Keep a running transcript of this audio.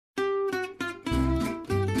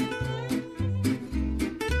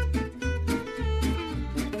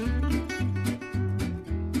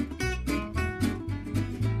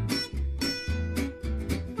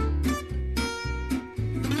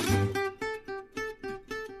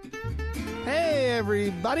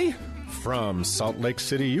everybody. From Salt Lake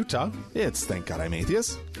City, Utah, It's Thank God I'm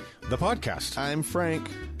Atheist. the podcast. I'm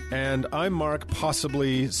Frank. And I'm Mark,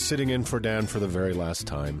 possibly sitting in for Dan for the very last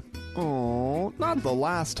time. Oh, not the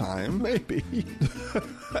last time. Maybe.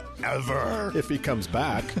 Ever. If he comes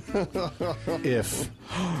back. If.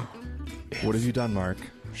 What have you done, Mark?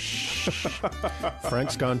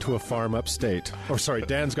 Frank's gone to a farm upstate. Or sorry,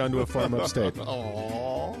 Dan's gone to a farm upstate.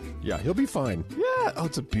 Oh. Yeah, he'll be fine. Yeah. Oh,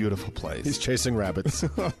 it's a beautiful place. He's chasing rabbits.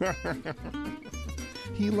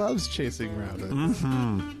 He loves chasing rabbits.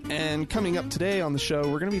 Mm-hmm. And coming up today on the show,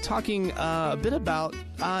 we're going to be talking a bit about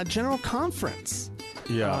General Conference.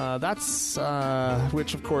 Yeah. That's,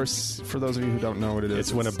 which, of course, for those of you who don't know what it is,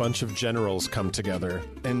 It's when a bunch of generals come together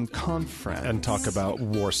and conference and talk about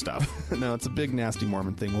war stuff. No, it's a big, nasty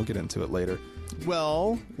Mormon thing. We'll get into it later.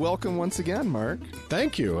 Well, welcome once again, Mark.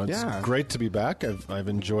 Thank you. It's Yeah. great to be back. I've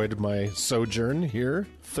enjoyed my sojourn here.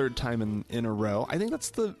 Third time in a row. I think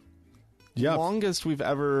that's the Yeah. longest we've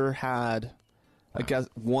ever had a guest,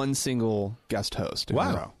 one single guest host in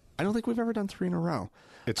Wow. a row. I don't think we've ever done three in a row.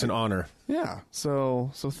 It's an honor. Yeah.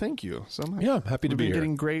 So thank you so much. Yeah, I'm happy to We've be been here.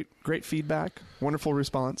 getting great feedback, wonderful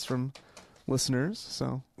response from listeners.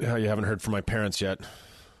 So Yeah, you haven't heard from my parents yet.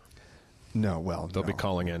 no, well, They'll be no.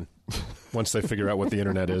 calling in once they figure out what the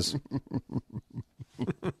internet is.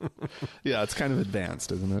 Yeah, it's kind of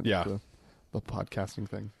advanced, isn't it? Yeah. The podcasting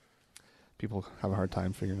thing. People have a hard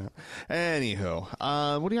time figuring it out.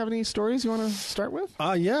 Anywho, what do you have, any stories you want to start with?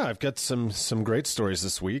 Yeah, I've got some great stories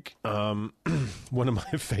this week. One of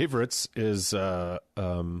my favorites is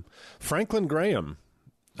Franklin Graham.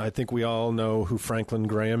 I think we all know who Franklin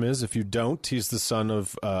Graham is. If you don't, he's the son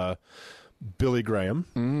of Billy Graham,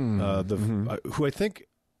 who I think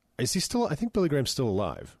is he still? I think Billy Graham's still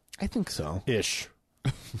alive. I think so. Ish.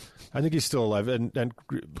 I think he's still alive. And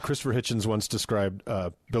Christopher Hitchens once described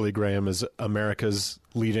Billy Graham as America's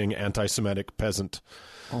leading anti-Semitic peasant.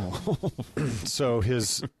 Oh. So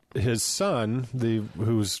his son,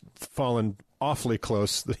 who's fallen awfully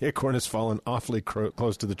close, the acorn has fallen awfully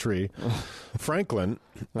close to the tree, Franklin,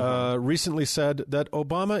 recently said that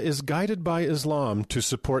Obama is guided by Islam to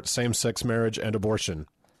support same-sex marriage and abortion.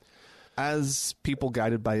 As people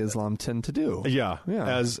guided by Islam tend to do. Yeah, Yeah.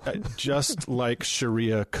 as just like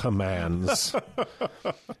Sharia commands.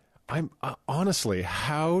 I'm honestly,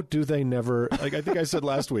 how do they never? Like I think I said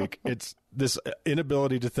last week, it's this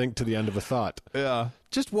inability to think to the end of a thought. Yeah.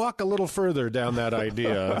 Just walk a little further down that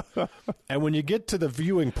idea, and when you get to the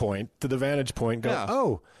viewing point, to the vantage point, go, Yeah.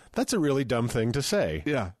 oh, that's a really dumb thing to say.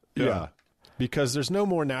 Yeah. Yeah, because there's no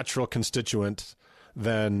more natural constituent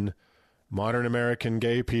than modern American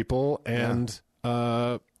gay people and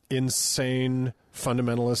insane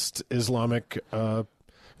fundamentalist Islamic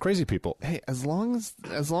crazy people. Hey, as long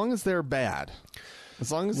as they're bad,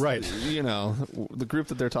 as long as Right. the group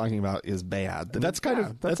that they're talking about is bad, then That's kind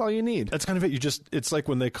of that's all you need. That's kind of it. It's like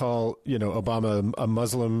when they call Obama a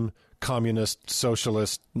Muslim, communist,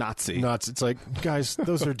 socialist, Nazi. It's like, guys,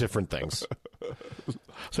 those are different things.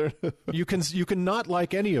 You can not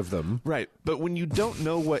like any of them. Right, but when you don't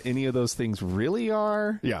know what any of those things really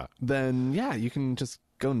are, Yeah. then you can just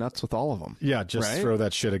go nuts with all of them. Yeah, just Right? throw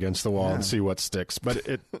that shit against the wall and see what sticks. But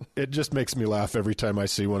it just makes me laugh every time I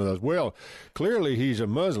see one of those. Well, clearly he's a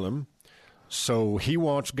Muslim, so he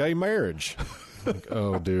wants gay marriage. Like,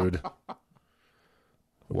 oh, dude.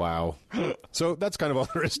 Wow. So that's kind of all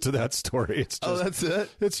there is to that story. It's just, that's it?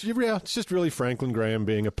 It's just really Franklin Graham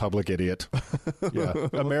being a public idiot. Yeah,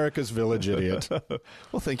 America's village idiot.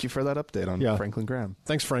 Well, thank you for that update on Yeah. Franklin Graham.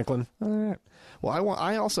 Thanks, Franklin. All right. Well,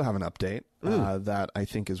 I also have an update that I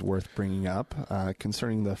think is worth bringing up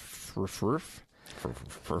concerning the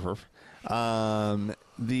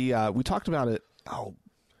we talked about it. Oh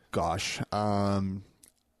gosh, a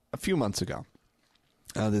few months ago.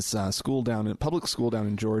 This public school down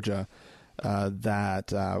in Georgia,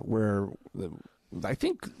 where I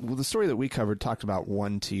think the story that we covered talked about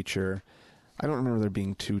one teacher. I don't remember there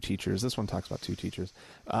being two teachers. This one talks about two teachers,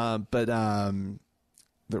 but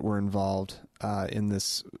that were involved in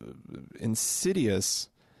this insidious,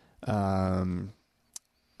 in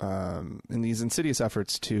these insidious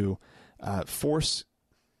efforts to force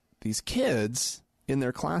these kids in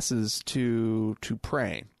their classes to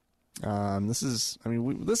pray. This is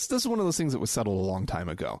one of those things that was settled a long time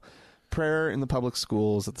ago. Prayer in the public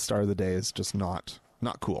schools at the start of the day is just not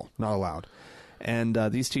cool, not allowed. And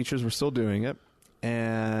these teachers were still doing it.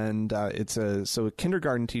 And it's a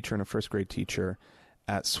kindergarten teacher and a first grade teacher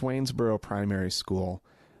at Swainsboro Primary School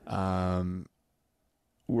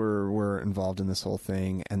were involved in this whole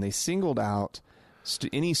thing, and they singled out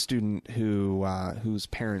any student whose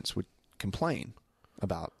parents would complain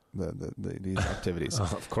about these activities.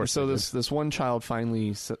 Of course. So this one child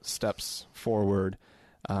finally steps forward,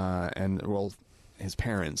 and his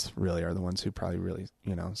parents really are the ones who probably really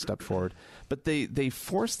stepped forward. But they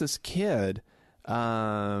forced this kid. He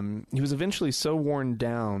was eventually so worn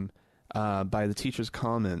down by the teacher's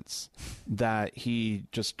comments that he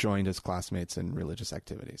just joined his classmates in religious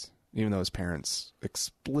activities, even though his parents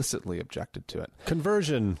explicitly objected to it.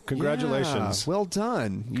 Conversion. Congratulations. Yeah, well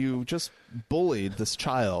done. You just bullied this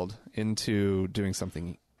child into doing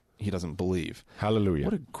something he doesn't believe. Hallelujah.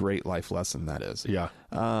 What a great life lesson that is. Yeah.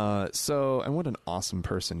 And what an awesome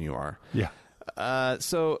person you are. Yeah.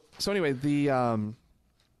 So anyway, the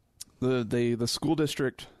school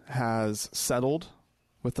district has settled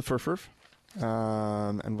with the FRFRF,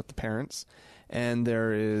 and with the parents, and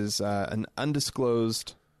there is an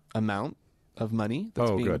undisclosed amount of money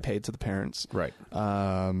that's being paid to the parents. Right.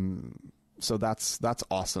 So that's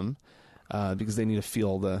awesome, because they need to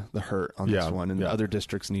feel the hurt on this one, and other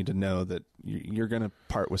districts need to know that you're going to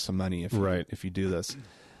part with some money if you do this.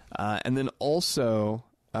 And then also,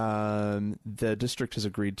 the district has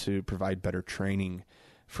agreed to provide better training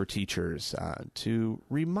for teachers to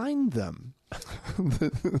remind them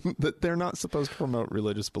that they're not supposed to promote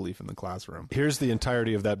religious belief in the classroom. Here's the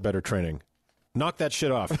entirety of that better training. Knock that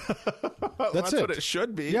shit off. That's what it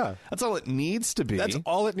should be. Yeah. That's all it needs to be. That's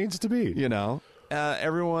all it needs to be.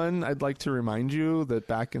 Everyone, I'd like to remind you that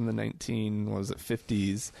back in the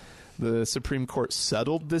 50s, the Supreme Court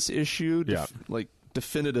settled this issue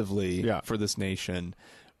definitively for this nation.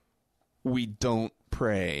 We don't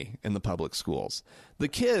pray in the public schools. The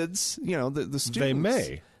kids, the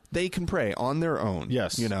students, they can pray on their own.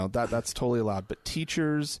 Yes. That's totally allowed. But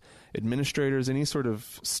teachers, administrators, any sort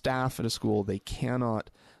of staff at a school, they cannot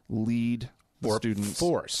lead the students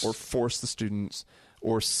force the students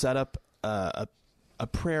or set up a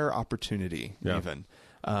prayer opportunity even.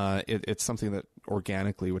 It's something that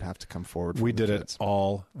organically would have to come forward from We the did kids. it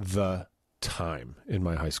all the time in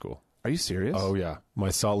my high school. Are you serious? Oh, yeah. My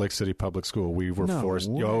Salt Lake City public school, we were forced.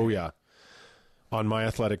 Way. Oh, yeah. On my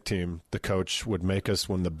athletic team, the coach would make us,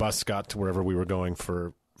 when the bus got to wherever we were going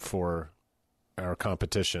for our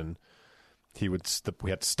competition, we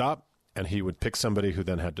had to stop, and he would pick somebody who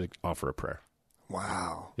then had to offer a prayer.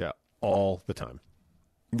 Wow. Yeah, all the time.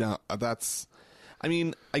 No, I guess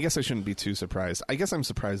I shouldn't be too surprised. I guess I'm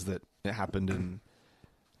surprised that it happened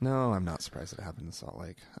No, I'm not surprised it happened in Salt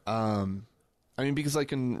Lake. Because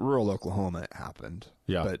in rural Oklahoma it happened.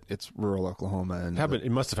 Yeah. But it's rural Oklahoma. And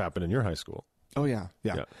it must have happened in your high school. Oh, yeah.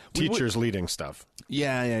 Teachers leading stuff.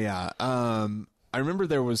 Yeah. I remember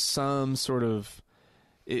there was some sort of...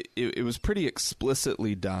 It was pretty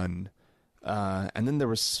explicitly done. And then there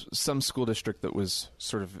was some school district that was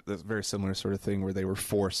sort of a very similar sort of thing where they were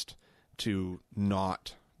forced to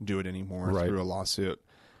not do it anymore through a lawsuit.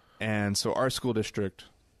 And so our school district,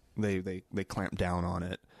 they clamped down on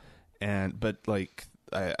it. But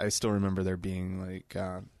I still remember there being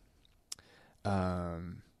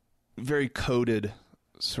very coded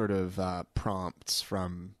sort of prompts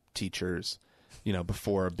from teachers,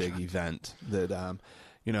 before a big event that,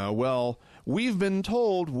 we've been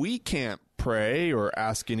told we can't pray or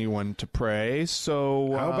ask anyone to pray.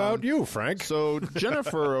 So how about you, Frank? So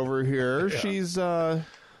Jennifer over here, she's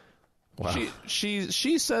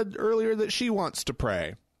she said earlier that she wants to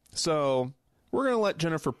pray. So we're going to let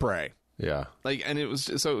Jennifer pray. Yeah. And it was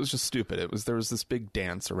just stupid. There was this big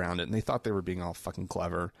dance around it, and they thought they were being all fucking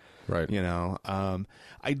clever. Right.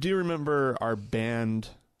 I do remember our band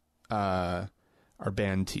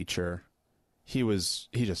teacher. He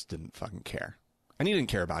just didn't fucking care. And he didn't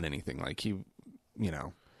care about anything. He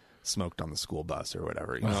smoked on the school bus or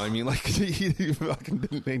whatever. You know what I mean? He fucking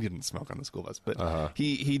didn't smoke on the school bus, but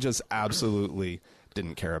he just absolutely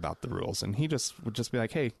didn't care about the rules. And he would just be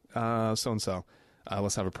like, hey, so-and-so,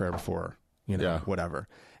 let's have a prayer before, whatever.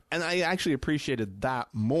 And I actually appreciated that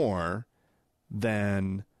more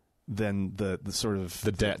than the sort of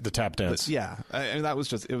the tap dance. That was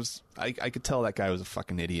just, it was, I could tell that guy was a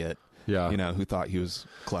fucking idiot. Yeah. Who thought he was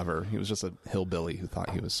clever. He was just a hillbilly who thought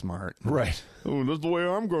he was smart. Right. Oh, that's the way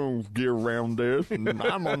I'm going to get around this, and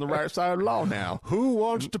I'm on the right side of the law now. Who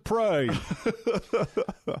wants to pray?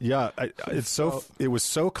 Yeah, it was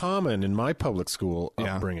so common in my public school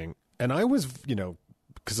upbringing. And I was,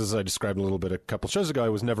 because as I described a little bit a couple shows ago, I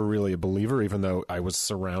was never really a believer, even though I was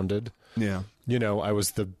surrounded. Yeah. I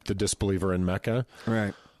was the disbeliever in Mecca.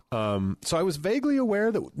 Right. So I was vaguely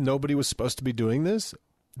aware that nobody was supposed to be doing this.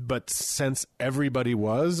 But since everybody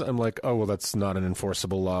was, I'm like, oh, well, that's not an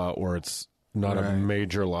enforceable law, or it's not a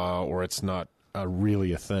major law, or it's not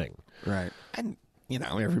really a thing. Right. And,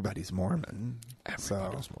 everybody's Mormon.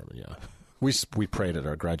 Everybody's Mormon, yeah. We prayed at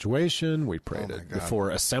our graduation. We prayed before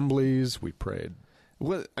assemblies. We prayed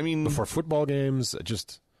before football games.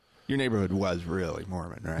 Your neighborhood was really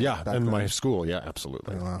Mormon, right? Yeah, and my school, yeah,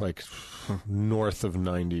 absolutely. Wow. Like north of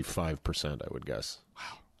 95%, I would guess.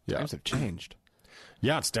 Wow. Yeah. Times have changed.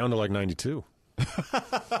 Yeah, it's down to like 92.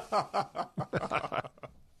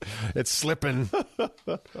 It's slipping.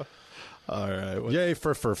 All right. Yay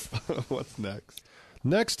for What's next?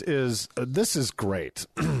 Next is this is great.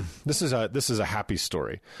 This is a happy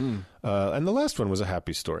story, and the last one was a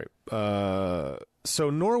happy story. So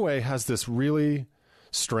Norway has this really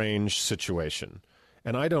strange situation,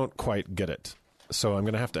 and I don't quite get it. So I'm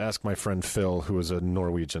going to have to ask my friend Phil, who is a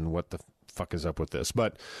Norwegian, what the fuck is up with this.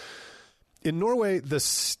 But in Norway, the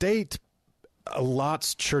state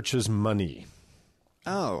allots churches money.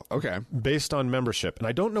 Oh, okay. Based on membership. And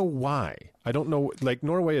I don't know why. I don't know. Like,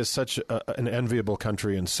 Norway is such an enviable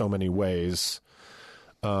country in so many ways.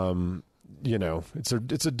 It's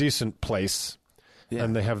a decent place. Yeah.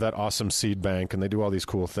 And they have that awesome seed bank, and they do all these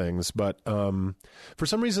cool things. But for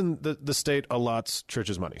some reason, the state allots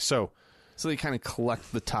churches money. So they kind of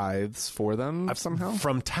collect the tithes for them somehow?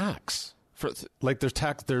 From tax.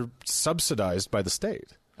 They're subsidized by the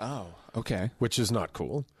state. Oh, okay. Which is not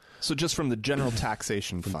cool. So just from the general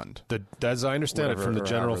taxation fund. As I understand it, from the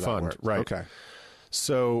general fund. Right. Okay.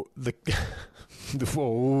 So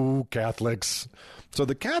Catholics. So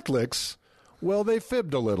the Catholics, well, they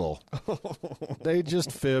fibbed a little. They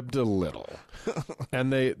just fibbed a little.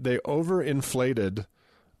 And they overinflated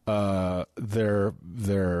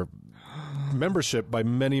their membership by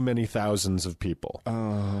many, many thousands of people.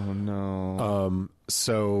 Oh, no.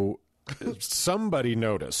 So somebody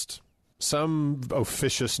noticed. Some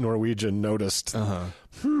officious Norwegian noticed,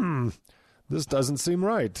 this doesn't seem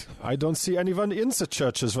right. I don't see anyone in the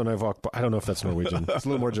churches when I walk by. I don't know if that's Norwegian. It's a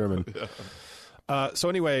little more German. Yeah. So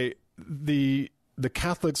anyway, the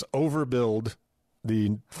Catholics overbilled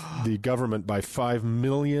the government by $5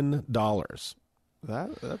 million.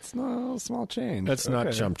 That's not a small change. That's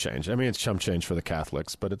not chump change. I mean, it's chump change for the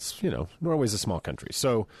Catholics, but it's, Norway's a small country.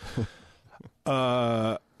 So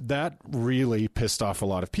that really pissed off a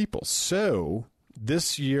lot of people. So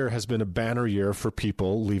this year has been a banner year for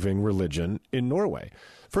people leaving religion in Norway.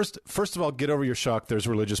 First of all, get over your shock. There's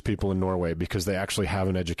religious people in Norway because they actually have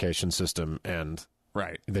an education system, and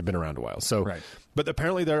they've been around a while. So, but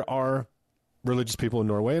apparently there are religious people in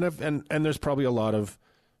Norway, and there's probably a lot of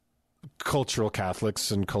cultural Catholics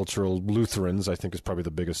and cultural Lutherans. I think is probably the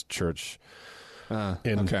biggest church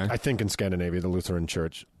I think in Scandinavia, the Lutheran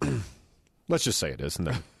Church. Let's just say it is, and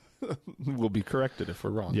then we'll be corrected if we're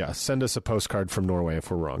wrong. Yeah, send us a postcard from Norway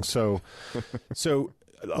if we're wrong. So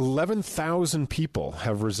 11,000 people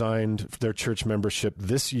have resigned their church membership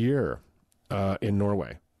this year in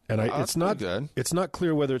Norway. And it's not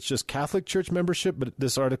clear whether it's just Catholic church membership, but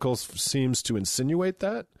this article seems to insinuate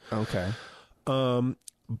that. Okay.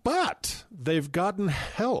 But they've gotten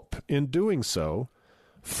help in doing so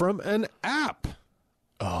from an app.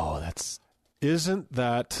 Oh, isn't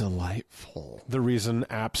that delightful? The reason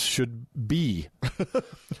apps should be.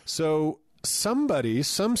 So some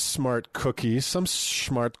smart cookie, some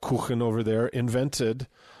smart Kuchen over there invented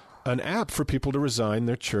an app for people to resign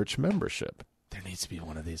their church membership. There needs to be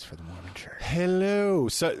one of these for the Mormon Church. Hello.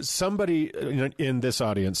 So somebody in this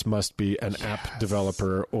audience must be an app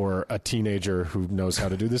developer or a teenager who knows how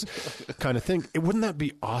to do this kind of thing. Wouldn't that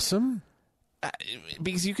be awesome?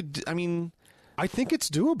 Because you could, I think it's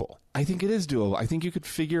doable. I think it is doable. I think you could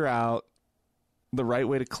figure out the right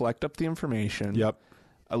way to collect up the information. Yep.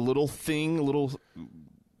 A little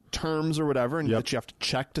terms or whatever, and that you have to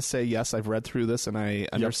check to say, yes, I've read through this and I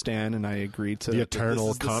understand and I agree to the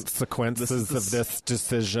eternal consequences of this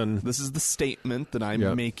decision. This is the statement that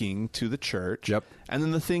I'm making to the church. Yep. And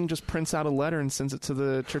then the thing just prints out a letter and sends it to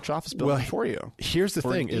the church office building for you. Here's the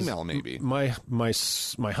thing: email maybe. My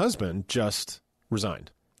husband just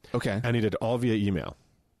resigned. Okay. And he did all via email.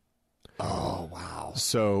 Oh, wow.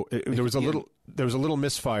 So there was a little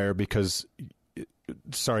misfire because,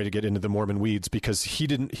 sorry to get into the Mormon weeds, because he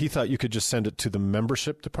thought you could just send it to the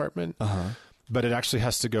membership department, but it actually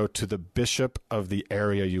has to go to the bishop of the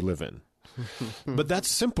area you live in. But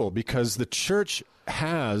that's simple because the church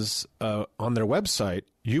has on their website,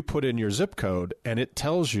 you put in your zip code and it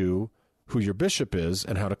tells you who your bishop is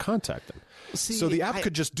and how to contact them. See, so the app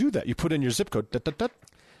could just do that. You put in your zip code.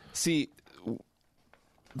 See,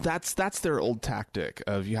 that's their old tactic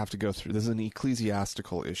of you have to go through. This is an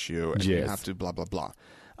ecclesiastical issue, and you have to blah blah blah.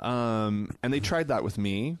 And they tried that with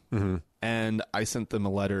me, and I sent them a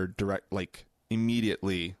letter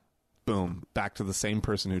immediately, boom, back to the same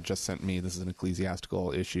person who just sent me. This is an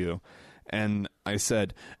ecclesiastical issue, And I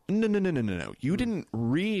said, no. You didn't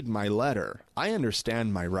read my letter. I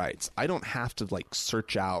understand my rights. I don't have to like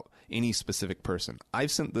search out any specific person.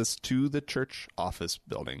 I've sent this to the church office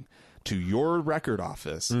building, to your record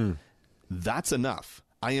office. That's enough.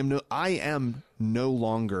 I am no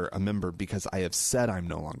longer a member because I have said I'm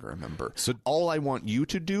no longer a member. So all I want you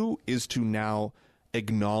to do is to now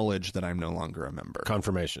acknowledge that I'm no longer a member.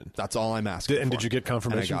 Confirmation. That's all I'm asking for. And did you get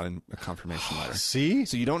confirmation? And I got a confirmation letter. See?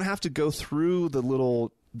 So you don't have to go through the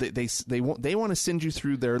little they want to send you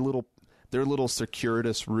through their little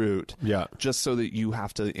circuitous route. Yeah. Just so that you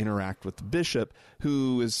have to interact with the bishop,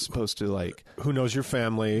 who is supposed to like, who knows your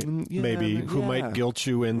family, maybe, who might guilt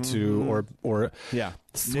you into or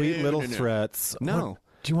sweet little threats. No.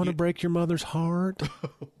 Do you want to break your mother's heart?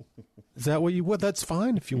 Is that what you would? That's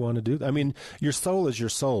fine if you want to do that. I mean, your soul is your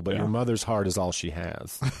soul, but your mother's heart is all she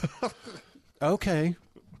has. Okay.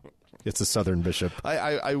 It's a Southern bishop.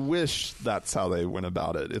 I wish that's how they went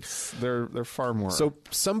about it. They're far more. So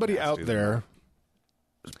somebody out there,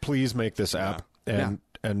 please make this app.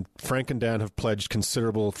 And Frank and Dan have pledged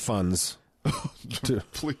considerable funds.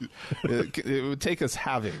 Please, it would take us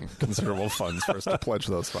having considerable funds for us to pledge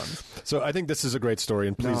those funds. So I think this is a great story,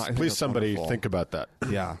 and please somebody think about that.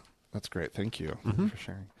 Yeah, that's great. Thank you for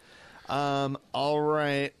sharing. All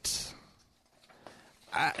right,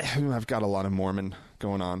 I've got a lot of Mormon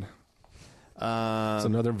going on. It's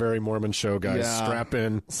another very Mormon show, guys. Yeah, strap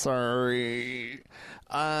in. Sorry.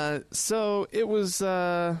 So it was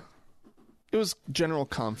General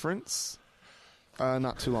Conference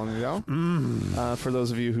not too long ago. For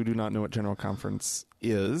those of you who do not know what General Conference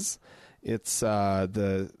is, it's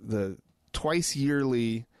the twice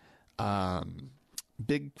yearly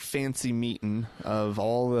big fancy meeting of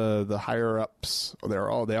all the higher ups. They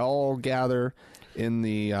all gather in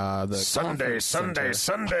the Sunday.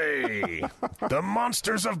 The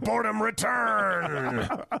monsters of boredom return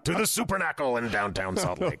to the Supernacle in downtown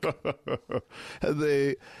Salt Lake.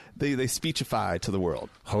 They speechify to the world.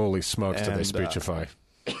 Holy smokes, do they speechify?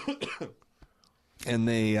 And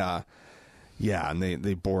they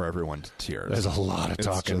bore everyone to tears. There's a lot of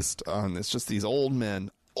talking. It's just these old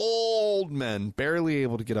men, barely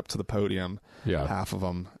able to get up to the podium. Yeah, half of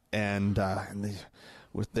them, and they,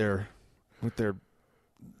 with their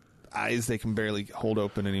eyes they can barely hold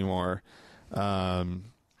open anymore,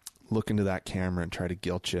 look into that camera and try to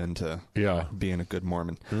guilt you into being a good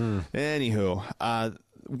Mormon. Anywho,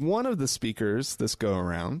 one of the speakers this go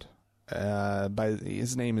around,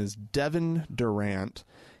 his name is Devin Durant,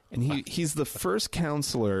 and he's the first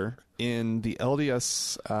counselor in the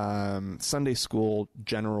LDS Sunday School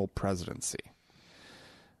General Presidency.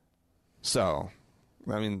 So,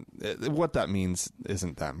 I mean, what that means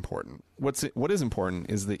isn't that important. What is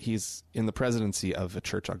important is that he's in the presidency of a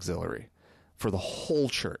church auxiliary for the whole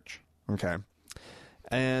church. Okay.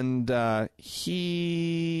 And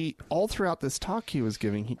he, all throughout this talk he was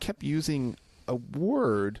giving, he kept using a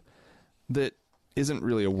word that isn't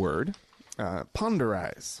really a word,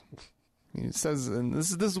 Ponderize. He says, and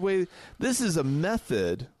this is a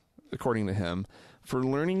method, according to him, for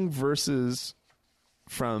learning verses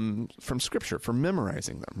from Scripture, for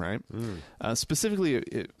memorizing them, right? Specifically,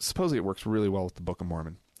 supposedly it works really well with the Book of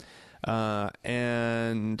Mormon,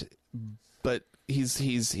 but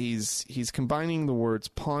he's combining the words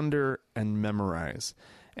ponder and memorize,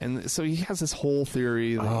 and so he has this whole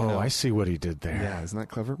theory. That, I see what he did there. Yeah, isn't that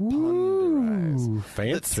clever? Ponderize,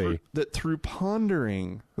 fancy. That through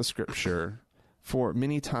pondering the Scripture for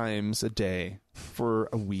many times a day, for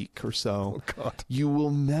a week or so, you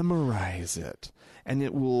will memorize it. And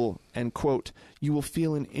it will, and quote, you will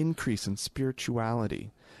feel an increase in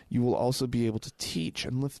spirituality. You will also be able to teach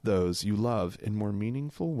and lift those you love in more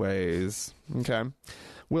meaningful ways. Okay.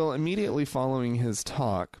 Well, immediately following his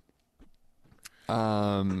talk,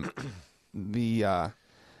 the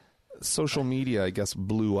social media, I guess,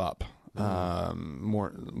 blew up.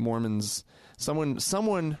 Mormons,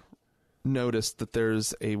 someone noticed that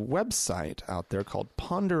there's a website out there called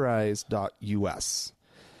Ponderize.us.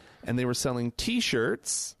 And they were selling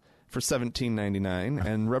T-shirts for $17.99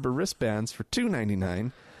 and rubber wristbands for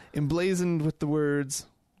 $2.99, emblazoned with the words,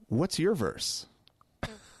 "What's your verse?"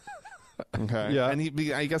 Okay. Yeah. And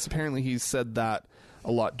I guess apparently he said that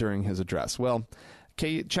a lot during his address. Well,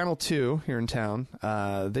 Channel 2 here in town,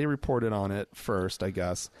 they reported on it first, I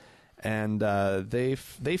guess, and they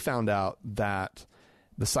found out that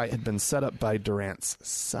the site had been set up by Durant's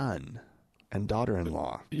son and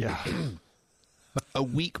daughter-in-law. Yeah. A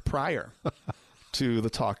week prior to the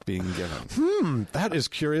talk being given. That is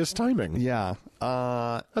curious timing. Yeah.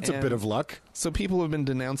 That's a bit of luck. So people have been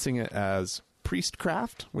denouncing it as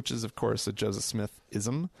priestcraft, which is, of course, a Joseph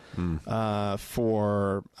Smith-ism,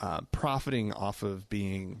 for profiting off of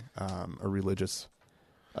being a religious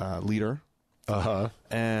leader.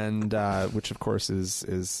 And which, of course,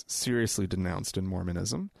 is seriously denounced in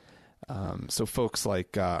Mormonism. So folks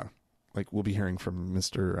like we'll be hearing from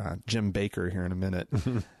Mr. Jim Baker here in a minute,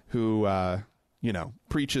 who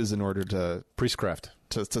preaches in order to priestcraft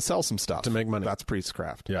to sell some stuff to make money. That's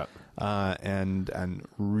priestcraft. Yeah, and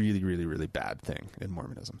really, really, really bad thing in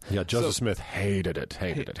Mormonism. Yeah, Joseph Smith hated it,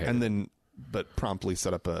 and then but promptly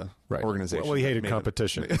set up a organization. Well, he hated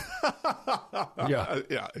competition.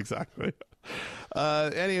 Yeah, exactly.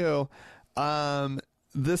 Anywho,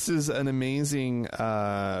 this is an amazing.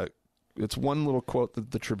 It's one little quote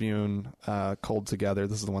that the Tribune culled together.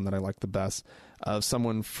 This is the one that I like the best, of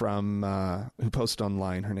someone from who posted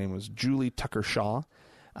online. Her name was Julie Tucker Shaw,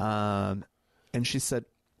 and she said,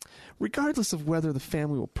 "Regardless of whether the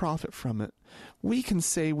family will profit from it, we can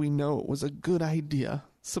say we know it was a good idea,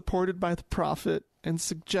 supported by the prophet and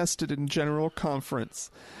suggested in general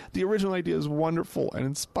conference. The original idea is wonderful and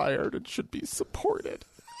inspired and should be supported."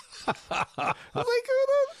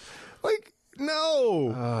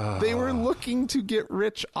 No. They were looking to get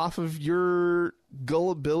rich off of your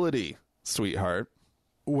gullibility, sweetheart.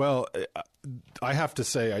 Well, I have to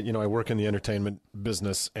say, I work in the entertainment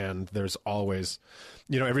business, and there's always,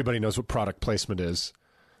 everybody knows what product placement is,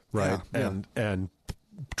 right? Yeah. And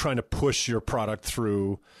trying to push your product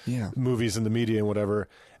through movies and the media and whatever.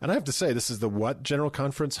 And I have to say, this is the what general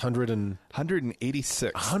conference?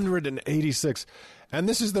 186. 186. And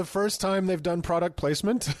this is the first time they've done product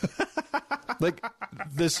placement. Like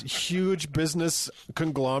this huge business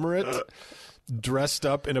conglomerate dressed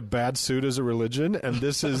up in a bad suit as a religion. And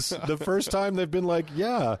this is the first time they've been like,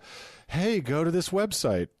 yeah, hey, go to this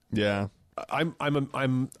website. Yeah.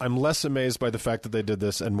 I'm less amazed by the fact that they did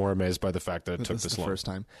this and more amazed by the fact that it took this long. First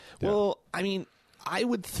time. Yeah. Well, I mean, I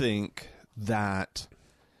would think that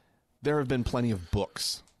there have been plenty of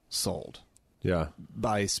books sold. Yeah.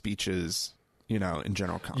 By speeches, in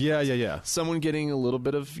general conference. Yeah. Someone getting a little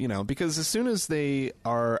bit of, because as soon as they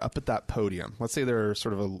are up at that podium, let's say they're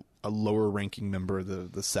sort of a lower ranking member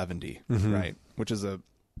of the 70, right? Which is a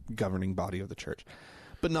governing body of the church,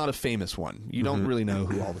 but not a famous one. You don't really know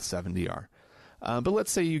who all the 70 are. But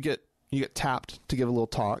let's say you get tapped to give a little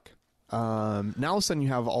talk. Now all of a sudden you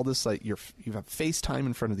have all this, you have FaceTime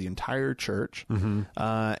in front of the entire church.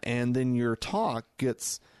 And then your talk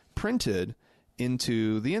gets printed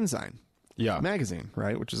into the Ensign magazine,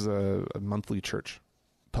 right? Which is a monthly church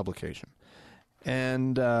publication.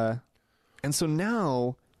 And so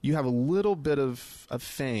now you have a little bit of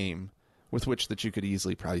fame with which that you could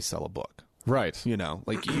easily probably sell a book. Right. You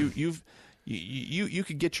could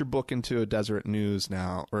get your book into a Deseret News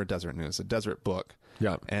now, or a Deseret Book.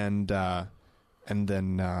 Yeah. And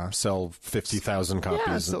then sell 50,000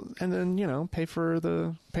 copies. Yeah, and then, pay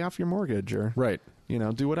off your mortgage, or right.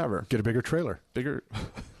 Do whatever. Get a bigger trailer.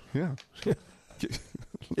 Yeah.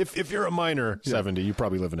 If you're a minor 70, you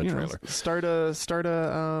probably live in a trailer. Start a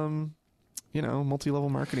multi-level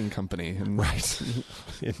marketing company, and right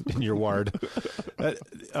in your ward.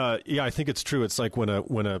 I think it's true. It's like when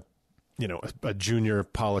a junior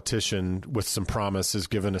politician with some promise is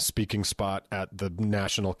given a speaking spot at the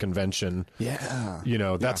national convention. Yeah.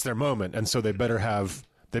 That's their moment, and so they better have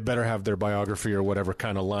their biography or whatever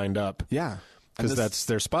kind of lined up. Yeah. Because that's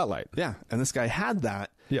their spotlight. Yeah, and this guy had that.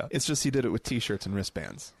 Yeah. It's just he did it with T-shirts and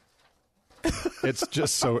wristbands. It's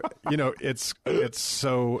just so,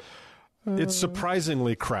 it's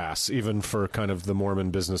surprisingly crass, even for kind of the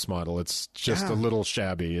Mormon business model. It's just a little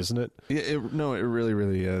shabby, isn't it? It really,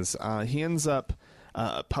 really is. He ends up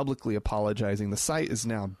publicly apologizing. The site is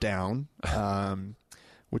now down,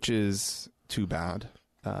 which is too bad.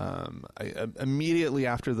 Immediately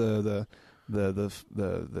after the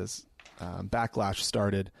backlash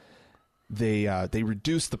started, they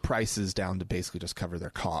reduced the prices down to basically just cover their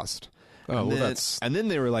cost. And then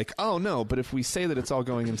they were like, oh no, but if we say that it's all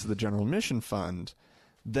going into the General Mission Fund,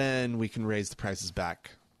 then we can raise the prices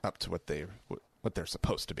back up to what they're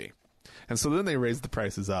supposed to be. And so then they raised the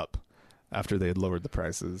prices up after they had lowered the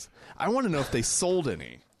prices. I want to know if they sold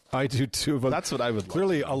any. I do too, but that's what I would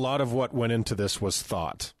clearly a lot of what went into this was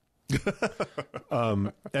thought.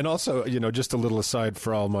 And also, just a little aside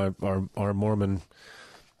for all our Mormon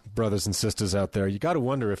brothers and sisters out there, you got to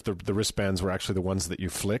wonder if the wristbands were actually the ones that you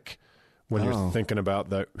flick when you're thinking about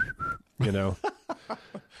that,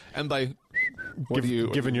 And by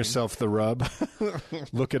giving yourself the rub.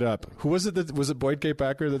 Look it up. Who was it? Was it Boyd K.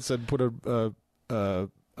 Packer that said put an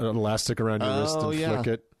elastic around your wrist and flick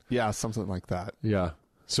it? Yeah, something like that. Yeah.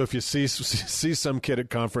 So if you see some kid at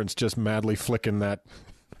conference just madly flicking that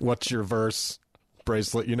 "What's your verse"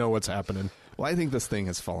 bracelet, you know what's happening. Well, I think this thing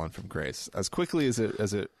has fallen from grace as quickly as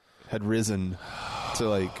it had risen to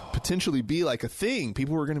like potentially be like a thing.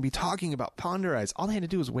 People were going to be talking about Ponderize. All they had to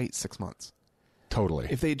do was wait 6 months. Totally.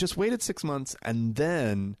 If they had just waited 6 months and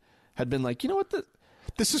then had been like, you know what,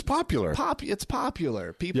 this is popular. It's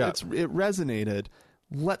popular. People, Yeah. it resonated.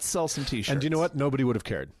 Let's sell some T-shirts. And do you know what? Nobody would have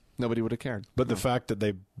cared. Nobody would have cared. But the fact that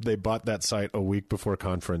they bought that site a week before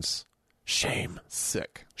conference, shame.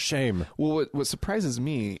 Sick. Shame. Well, what surprises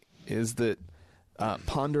me is that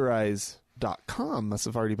Ponderize.com must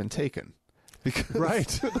have already been taken. Because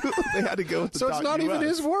Right. they had to go with the So it's not .us. even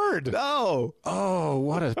his word. No. Oh,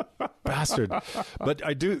 what a bastard. But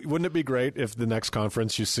wouldn't it be great if the next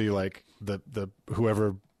conference you see like the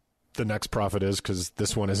whoever the next prophet is, because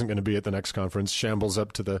this one isn't going to be at the next conference, shambles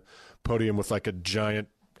up to the podium with like a giant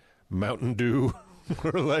Mountain Dew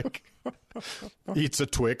or like eats a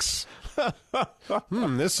Twix.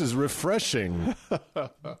 This is refreshing.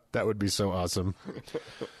 That would be so awesome.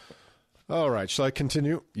 All right, shall I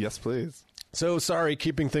continue? Yes, please. So sorry,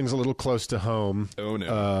 keeping things a little close to home. Oh,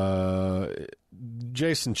 no.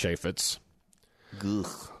 Jason Chaffetz. Gugh.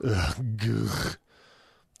 Gugh.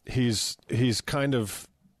 He's kind of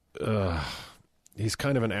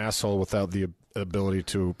an asshole without the ability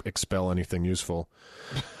to expel anything useful.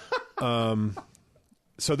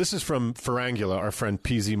 So this is from Ferangula, our friend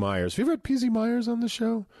PZ Myers. Have you ever had PZ Myers on the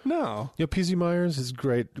show? No. Yeah, PZ Myers is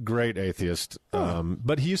great atheist.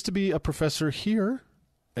 But he used to be a professor here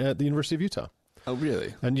at the University of Utah. Oh,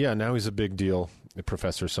 really? And yeah, now he's a big deal. A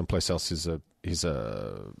professor someplace else. I think he's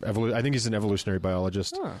an evolutionary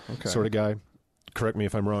biologist sort of guy. Correct me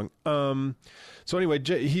if I'm wrong. So anyway,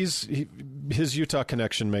 his Utah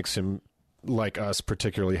connection makes him, like us,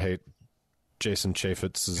 particularly hate Jason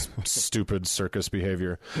Chaffetz's stupid circus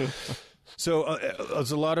behavior. So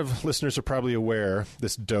as a lot of listeners are probably aware,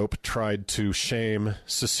 this dope tried to shame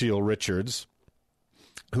Cecile Richards,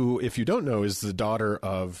 who, if you don't know, is the daughter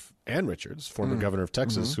of Ann Richards, former governor of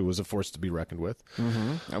Texas, who was a force to be reckoned with.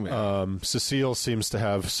 Okay. Cecile seems to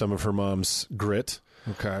have some of her mom's grit.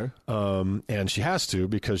 Okay. And she has to,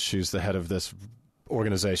 because she's the head of this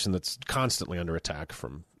organization that's constantly under attack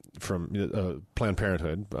from Planned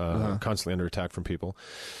Parenthood, constantly under attack from people.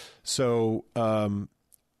 So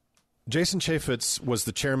Jason Chaffetz was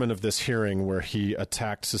the chairman of this hearing where he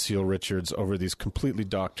attacked Cecile Richards over these completely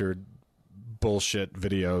doctored bullshit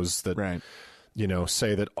videos that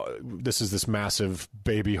say that this is this massive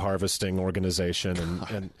baby harvesting organization.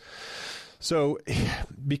 And so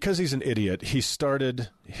because he's an idiot, he started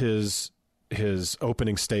his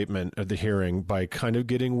opening statement at the hearing by kind of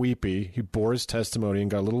getting weepy. He bore his testimony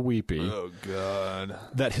and got a little weepy. Oh, God.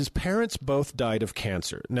 That his parents both died of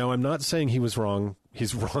cancer. Now, I'm not saying he was wrong.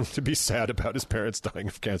 He's wrong to be sad about his parents dying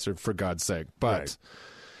of cancer, for God's sake. But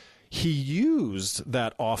he used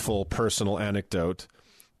that awful personal anecdote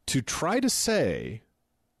to try to say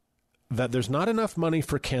that there's not enough money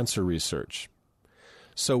for cancer research.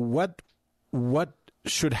 So what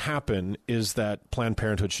should happen is that Planned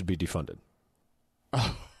Parenthood should be defunded.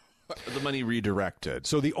 The money redirected.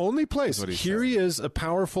 So the only place, here he is, a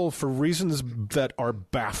powerful, for reasons that are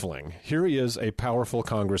baffling, here he is, a powerful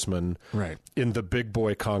congressman in the big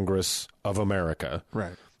boy Congress of America.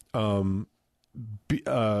 Right. And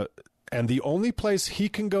the only place he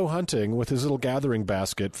can go hunting with his little gathering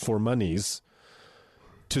basket for monies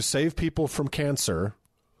to save people from cancer,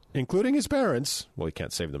 including his parents, well, he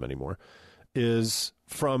can't save them anymore, is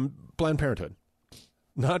from Planned Parenthood.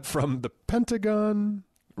 Not from the Pentagon,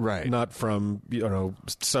 not from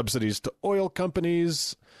subsidies to oil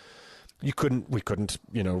companies. We couldn't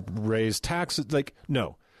raise taxes,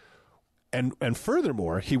 no. And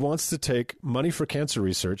furthermore, he wants to take money for cancer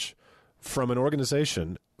research from an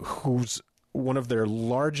organization whose one of their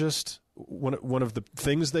largest one of the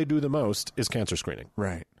things they do the most is cancer screening.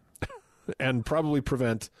 Right. And probably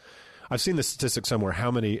prevent. I've seen the statistic somewhere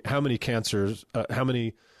how many cancers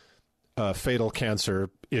fatal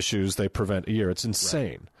cancer issues they prevent a year. It's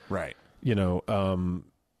insane. Right.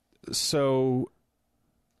 So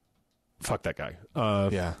fuck that guy.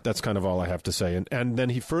 That's kind of all I have to say. And then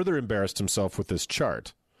he further embarrassed himself with this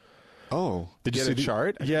chart. Oh, did you see the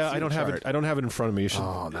chart? I don't have it. I don't have it in front of me.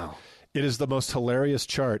 Oh, no. It is the most hilarious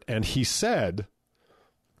chart. And he said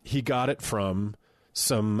he got it from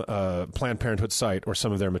some Planned Parenthood site or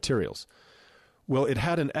some of their materials. Well, it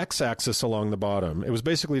had an x-axis along the bottom. It was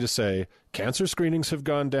basically to say cancer screenings have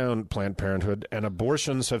gone down, Planned Parenthood, and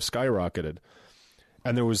abortions have skyrocketed.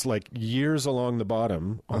 And there was years along the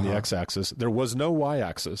bottom on the x-axis. There was no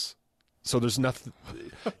y-axis. So there's nothing.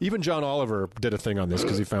 Even John Oliver did a thing on this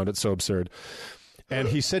because he found it so absurd. And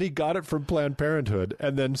he said he got it from Planned Parenthood.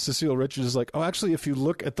 And then Cecile Richards is like, oh, actually, if you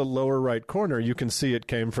look at the lower right corner, you can see it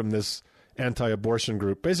came from this anti-abortion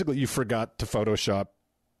group. Basically, you forgot to Photoshop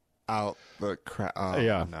out the crap. Oh,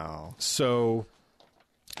 yeah. No. So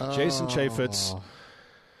Jason Chaffetz,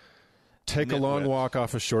 take a long walk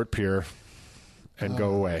off a short pier and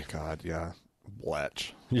go away. God, yeah.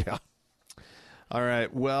 Bletch. Yeah. All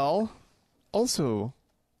right. Well, also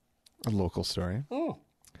a local story.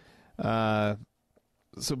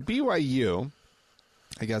 So BYU,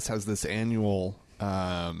 I guess, has this annual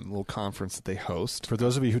little conference that they host. For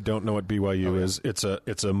those of you who don't know what BYU is, it's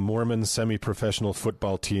a Mormon semi-professional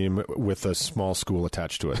football team with a small school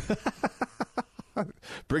attached to it.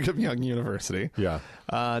 Brigham Young University. Yeah.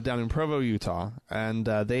 Down in Provo, Utah. And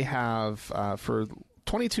they have, for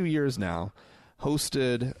 22 years now,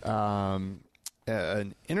 hosted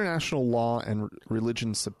an international law and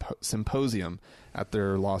religion symposium at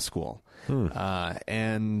their law school.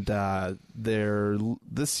 And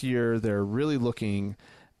this year they're really looking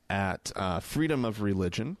at freedom of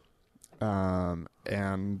religion and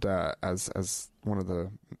as one of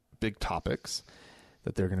the big topics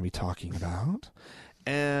that they're going to be talking about.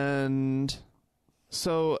 And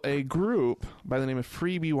so a group by the name of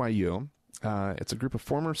Free BYU, it's a group of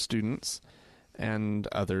former students and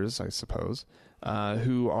others, I suppose,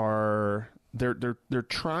 who are they're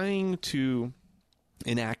trying to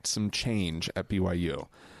enact some change at BYU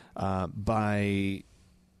by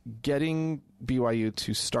getting BYU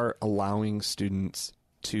to start allowing students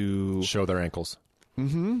to show their ankles.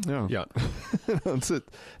 Mm-hmm. Yeah. to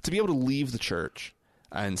be able to leave the church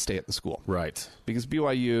and stay at the school. Right. Because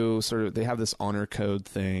BYU they have this honor code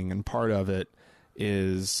thing, and part of it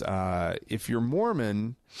is if you're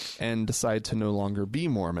Mormon and decide to no longer be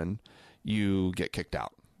Mormon, you get kicked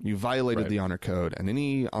out. You violated the honor code, and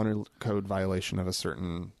any honor code violation of a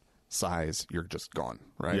certain size, you're just gone,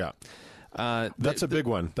 right? Yeah. That's a big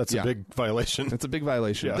one. That's a big violation. It's a big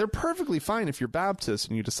violation. Yeah. They're perfectly fine if you're Baptist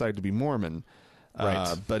and you decide to be Mormon.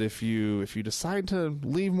 Right. But if you decide to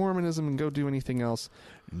leave Mormonism and go do anything else,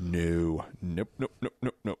 nope.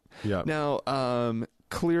 Yeah. Now,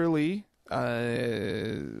 clearly,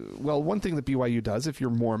 one thing that BYU does, if you're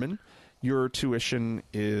Mormon, your tuition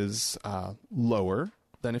is lower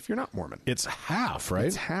than if you're not Mormon. It's half, right?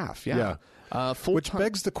 It's half, yeah. Which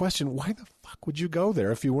begs the question, why the fuck would you go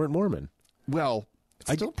there if you weren't Mormon? Well,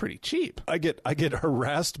 it's still pretty cheap. I get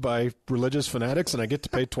harassed by religious fanatics and I get to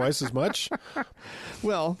pay twice as much?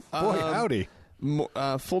 Well, boy, howdy.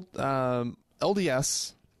 Full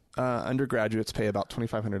LDS undergraduates pay about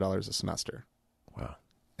 $2,500 a semester. Wow.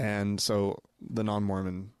 And so the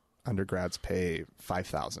non-Mormon undergrads pay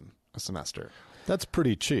 $5,000 a semester. That's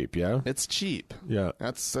pretty cheap, yeah? It's cheap. Yeah.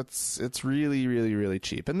 It's really, really, really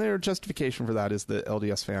cheap. And their justification for that is that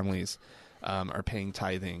LDS families are paying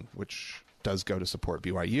tithing, which does go to support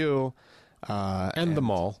BYU. And the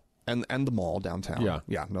mall. And the mall downtown. Yeah.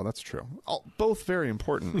 Yeah, no, that's true. Both very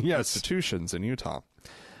important institutions in Utah.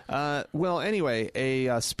 Anyway,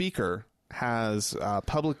 a speaker has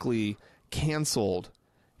publicly canceled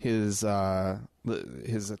his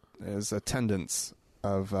attendance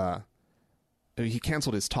of... he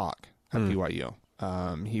canceled his talk at BYU.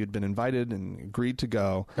 He had been invited and agreed to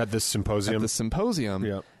go at this symposium.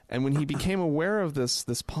 Yeah. And when he became aware of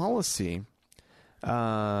this policy,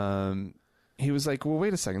 he was like, "Well,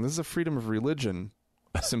 wait a second. This is a freedom of religion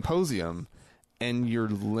symposium, and you're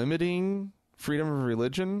limiting freedom of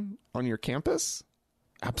religion on your campus?"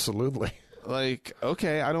 Absolutely. Like,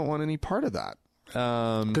 okay, I don't want any part of that.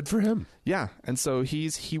 Good for him. Yeah. And so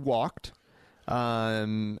he walked.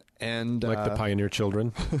 And like the pioneer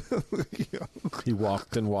children. He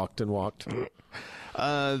walked and walked and walked.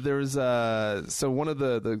 There's so one of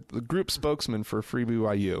the group spokesmen for Free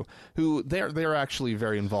BYU, who they're actually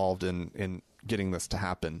very involved in getting this to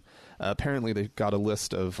happen. Apparently they got a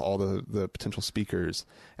list of all the potential speakers,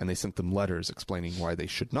 and they sent them letters explaining why they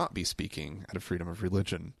should not be speaking at a freedom of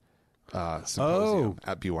religion symposium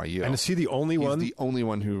at BYU. And is he the only one? He's the only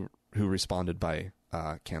one who responded by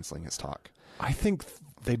canceling his talk. I think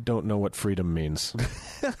they don't know what freedom means.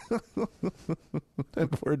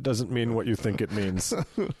 That word doesn't mean what you think it means.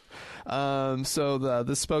 So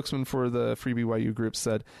the spokesman for the Free BYU group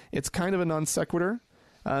said it's kind of a non sequitur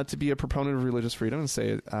to be a proponent of religious freedom and say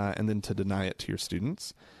it, and then to deny it to your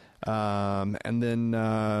students. And then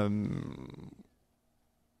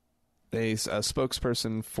a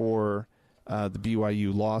spokesperson for the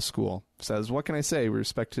BYU Law School says, "What can I say? We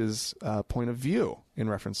respect his point of view," in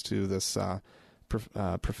reference to this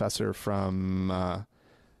professor from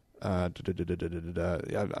I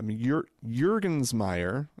mean,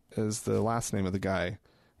 Juergensmeyer is the last name of the guy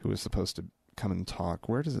who was supposed to come and talk.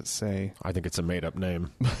 Where does it say? I think it's a made-up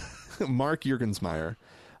name. Mark Juergensmeyer,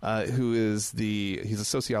 who is he's a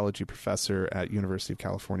sociology professor at University of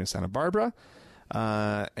California, Santa Barbara,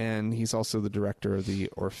 and he's also the director of the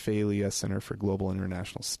Orphalia Center for Global and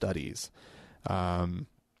International Studies. Anywho,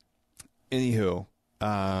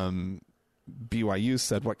 BYU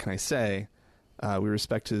said, "What can I say? We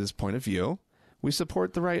respect his point of view. We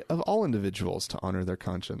support the right of all individuals to honor their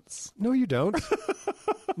conscience." No, you don't.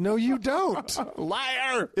 No, you don't.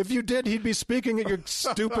 Liar! If you did, he'd be speaking at your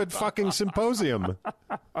stupid fucking symposium.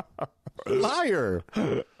 Liar.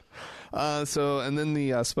 And then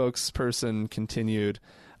the spokesperson continued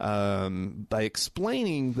by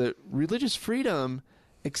explaining that religious freedom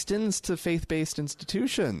extends to faith-based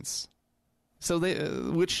institutions. So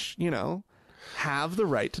which, have the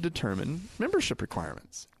right to determine membership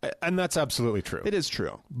requirements. And that's absolutely true. It is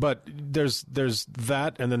true. But there's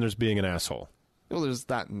that, and then there's being an asshole. Well, there's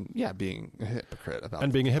that, and being a hypocrite about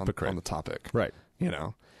and being a hypocrite on the topic, right?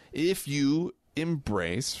 If you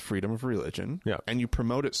embrace freedom of religion, and you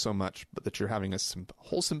promote it so much, but that you're having a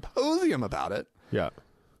whole symposium about it,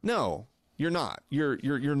 no, you're not.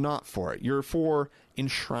 You're not for it. You're for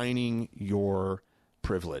enshrining your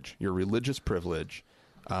privilege, your religious privilege,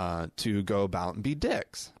 to go about and be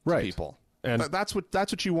dicks to people, and that's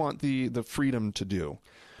what you want the freedom to do,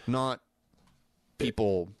 not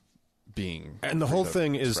people being. And the whole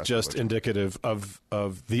thing is just indicative of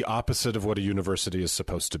the opposite of what a university is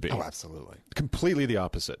supposed to be. Oh, absolutely. Completely the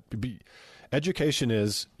opposite. Education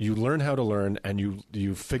is you learn how to learn, and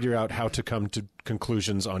you figure out how to come to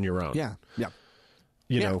conclusions on your own. Yeah.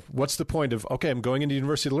 You know, what's the point of, okay, I'm going into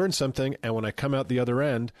university to learn something, and when I come out the other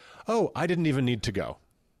end, I didn't even need to go.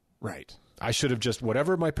 Right. I should have just,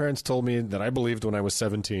 whatever my parents told me that I believed when I was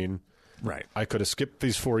 17, right. I could have skipped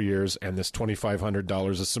these 4 years and this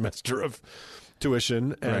 $2,500 a semester of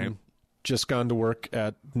tuition and just gone to work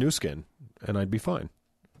at New Skin, and I'd be fine.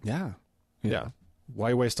 Yeah.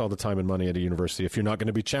 Why waste all the time and money at a university if you're not going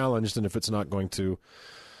to be challenged, and if it's not going to,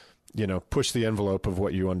 push the envelope of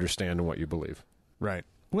what you understand and what you believe? Right.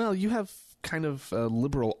 Well, you have kind of a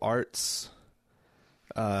liberal arts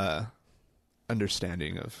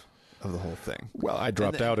understanding of the whole thing. Well, I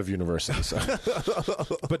dropped out of university, so.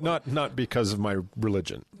 But not because of my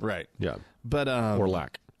religion. Right. Yeah. But or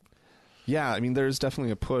lack. Yeah, I mean, there's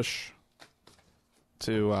definitely a push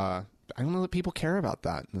to I don't know that people care about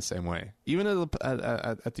that in the same way. Even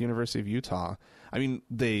at the University of Utah, I mean,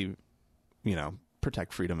 they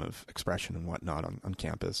protect freedom of expression and whatnot on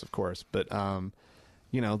campus, of course, but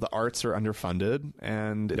the arts are underfunded,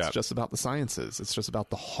 and it's just about the sciences. It's just about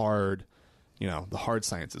the hard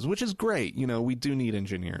sciences, which is great. We do need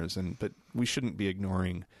engineers, but we shouldn't be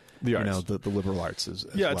ignoring the arts. The liberal arts as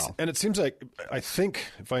well. And it seems like, I think,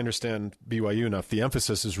 if I understand BYU enough, the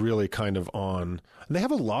emphasis is really kind of on, and they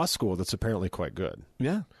have a law school that's apparently quite good.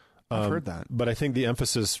 Yeah, I've heard that. But I think the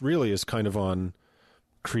emphasis really is kind of on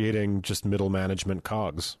creating just middle management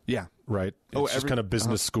cogs. Yeah. Right? It's just kind of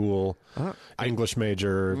business school, English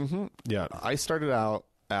major. Mm-hmm. Yeah. I started out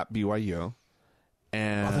at BYU.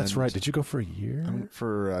 And that's right. Did you go for a year? I went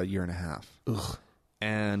for a year and a half. Ugh.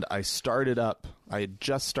 And I had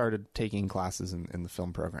just started taking classes in the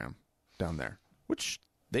film program down there, which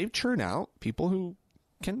they churn out people who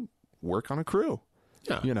can work on a crew.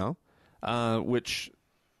 Yeah. Which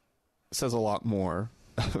says a lot more.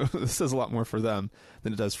 Says a lot more for them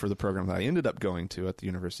than it does for the program that I ended up going to at the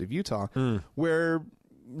University of Utah, where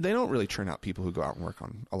they don't really churn out people who go out and work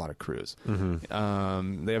on a lot of crews.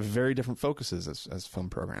 Mm-hmm. They have very different focuses as film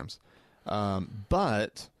programs.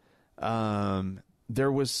 But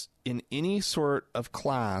there was, in any sort of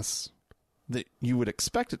class that you would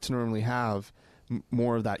expect it to normally have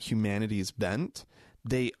more of that humanities bent,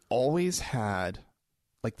 they always had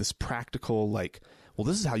like this practical, well,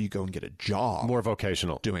 this is how you go and get a job. More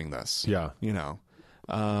vocational. Doing this. Yeah.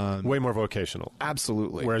 Way more vocational.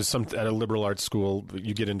 Absolutely. Whereas at a liberal arts school,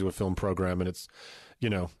 you get into a film program and it's,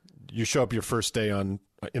 you show up your first day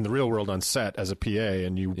in the real world on set as a PA,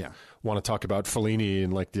 and you want to talk about Fellini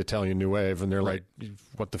and like the Italian New Wave, and they're like,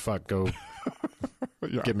 what the fuck, go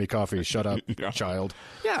get me coffee, shut up, child.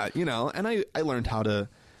 Yeah, and I learned how to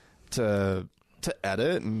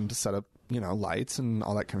edit and to set up, lights and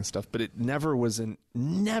all that kind of stuff, but it never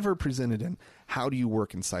presented in how do you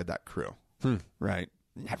work inside that crew. Right?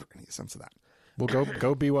 Never going to get a sense of that. Well,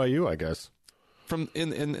 go BYU, I guess. From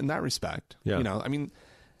in that respect, yeah. I mean,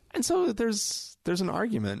 and so there's an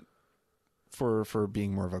argument for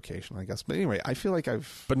being more vocational, I guess. But anyway, I feel like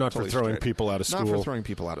But not totally for throwing strayed. people out of school. Not for throwing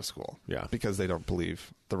people out of school. Yeah. Because they don't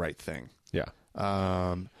believe the right thing. Yeah.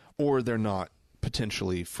 Or they're not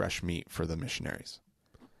potentially fresh meat for the missionaries.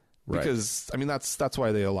 Right. Because, I mean, that's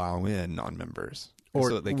why they allow in non-members. Or,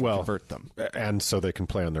 so that they can convert them. And so they can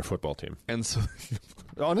play on their football team. And so...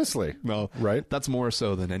 Honestly. No. Right? That's more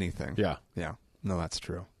so than anything. Yeah. Yeah. No, that's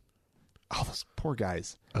true. Oh, those poor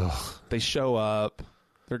guys. Ugh. They show up.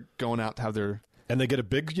 They're going out to have their... And they get a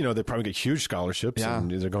big, they probably get huge scholarships, Yeah. and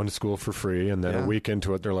they're going to school for free, and then Yeah. a week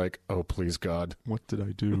into it, they're like, oh, please, God. What did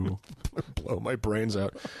I do? Blow my brains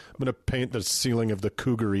out. I'm going to paint the ceiling of the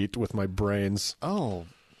Cougar Eat with my brains. Oh,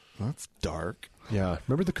 that's dark. Yeah.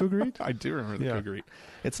 Remember the Cougar Eat? I do remember the Cougar Eat.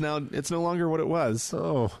 It's no longer what it was.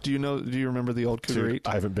 Oh. Do you remember the old Cougar Dude, Eat?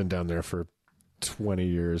 I haven't been down there for 20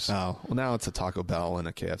 years. Oh, well, now it's a Taco Bell and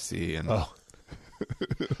a KFC. And Oh.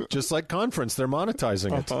 Just like Conference, they're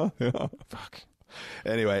monetizing it. Yeah. Fuck.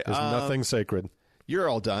 Anyway, There's nothing sacred. you're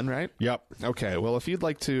all done, right? Yep. Okay. Well, if you'd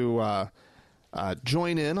like to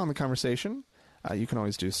join in on the conversation, you can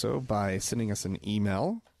always do so by sending us an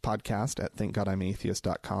email. Podcast at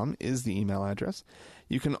thankgodimatheist.com is the email address.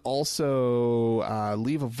 You can also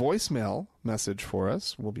leave a voicemail message for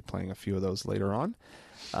us. We'll be playing a few of those later on.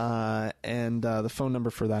 And the phone number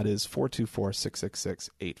for that is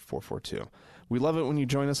 424-666-8442. We love it when you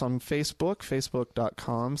join us on Facebook.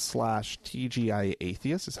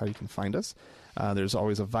 Facebook.com/TGIAtheist is how you can find us. There's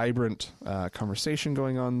always a vibrant conversation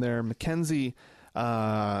going on there. Mackenzie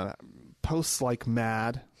posts like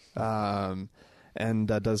mad and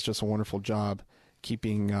does just a wonderful job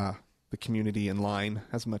keeping the community in line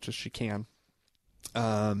as much as she can.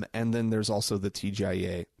 And then there's also the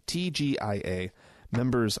TGIA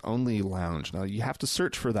Members Only Lounge. Now, you have to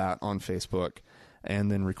search for that on Facebook and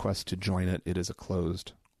then request to join it. It is a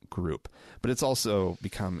closed group. But it's also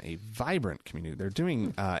become a vibrant community. They're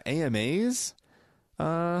doing AMAs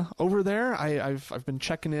over there. I've been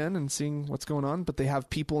checking in and seeing what's going on, but they have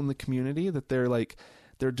people in the community that they're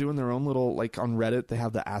doing their own little, like on Reddit, they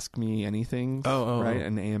have the Ask Me Anything, right?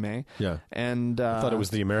 An AMA. Yeah. And I thought it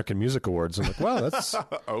was the American Music Awards. I'm like, wow, that's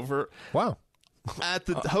over. Wow.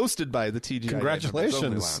 Hosted by the TGI.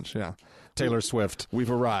 Congratulations. Lounge. Yeah. Taylor Swift. We've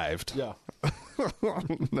arrived. Yeah.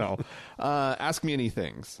 No. Ask Me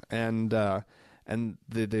Anythings. And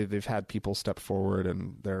they've had people step forward,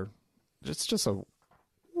 and it's just a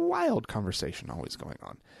wild conversation always going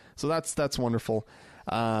on. So that's wonderful.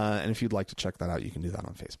 And if you'd like to check that out, you can do that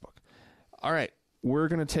on Facebook. All right. We're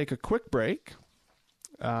going to take a quick break.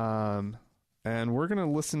 And we're going to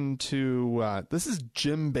listen to, this is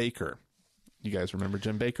Jim Baker. You guys remember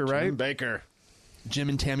Jim Baker, right? Jim Baker. Jim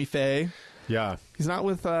and Tammy Faye. Yeah. He's not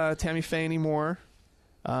with Tammy Faye anymore.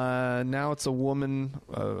 Now it's a woman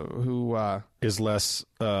who is less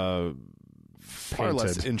far painted.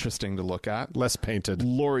 less interesting to look at. Less painted.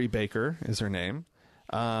 Lori Baker is her name.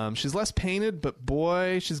 She's less painted, but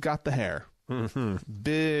boy, she's got the hair. Mm-hmm.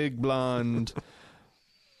 Big blonde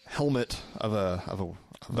helmet of a.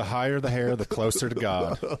 The higher the hair, the closer to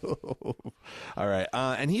God. All right,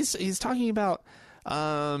 and he's talking about,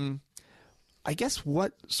 I guess,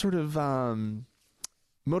 what sort of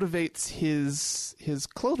motivates his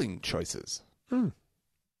clothing choices. Think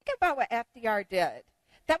about what FDR did.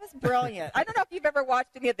 That was brilliant. I don't know if you've ever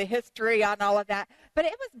watched any of the history on all of that, but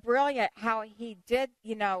it was brilliant how he did,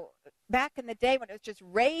 back in the day when it was just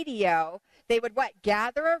radio, they would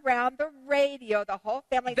gather around the radio, the whole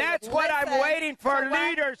family. That's what I'm waiting for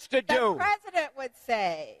leaders to do. The president would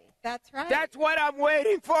say. That's right. That's what I'm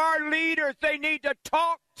waiting for our leaders. They need to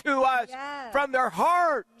talk to us from their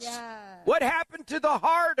hearts. Yes. What happened to the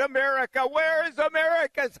heart, America? Where is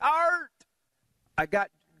America's heart? I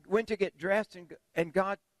went to get dressed, and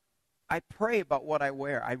God, I pray about what I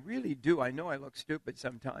wear. I really do. I know I look stupid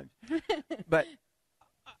sometimes. But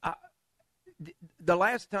the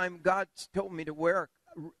last time God told me to wear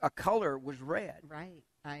a color was red. Right.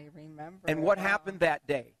 I remember. And what happened that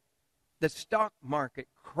day? The stock market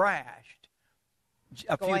crashed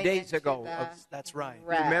a few days ago. That's right. You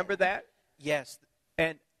remember that? Yes.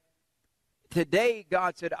 And today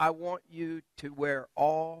God said, I want you to wear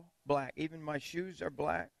all black. Even my shoes are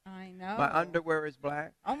black. I know. My underwear is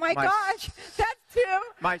black. Oh, my gosh. That's too.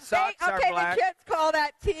 My socks are black. Okay, the kids call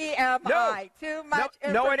that TMI. No. Too much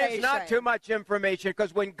information. No, it is not too much information,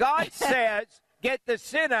 because when God says, get the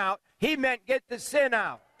sin out, he meant get the sin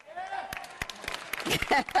out.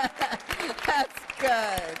 That's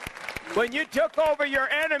good. When you took over your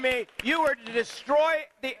enemy, you were to destroy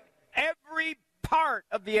every part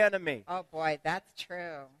of the enemy. Oh, boy, that's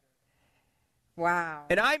true. Wow.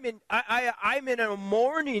 And I'm in a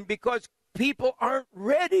mourning because people aren't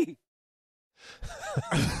ready.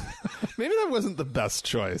 Maybe that wasn't the best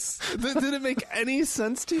choice. Did it make any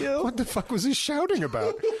sense to you? What the fuck was he shouting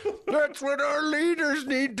about? That's what our leaders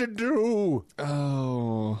need to do.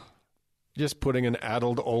 Oh. Just putting an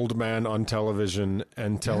addled old man on television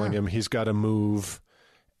and telling him he's got to move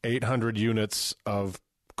 800 units of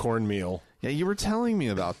cornmeal. Yeah, you were telling me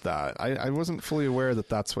about that. I wasn't fully aware that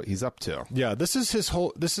that's what he's up to. Yeah, this is his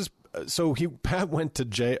whole... So Pat went to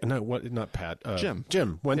jail... No, not Pat. Jim.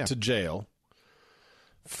 Jim went to jail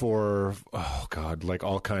for, like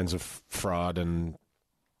all kinds of fraud and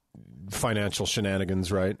financial shenanigans,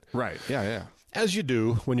 right? Right, yeah. As you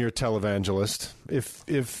do when you're a televangelist.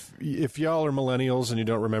 If y'all are millennials and you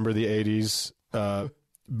don't remember the 80s,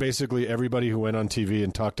 basically everybody who went on TV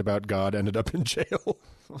and talked about God ended up in jail.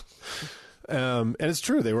 And it's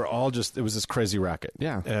true. They were all it was this crazy racket.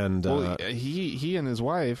 Yeah. And he and his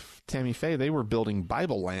wife, Tammy Faye, they were building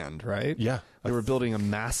Bible land, right? Yeah. They were building a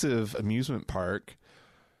massive amusement park,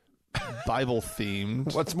 Bible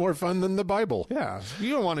themed. What's more fun than the Bible? Yeah.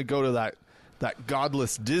 You don't want to go to that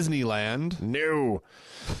godless Disneyland. No.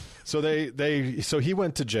 So so he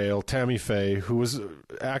went to jail. Tammy Faye, who was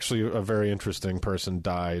actually a very interesting person,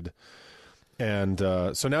 died. And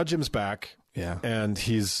so now Jim's back. Yeah. And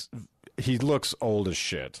he looks old as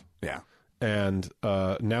shit. Yeah. And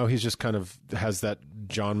now he's just kind of has that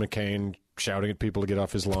John McCain shouting at people to get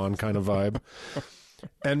off his lawn kind of vibe.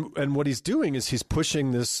 And what he's doing is he's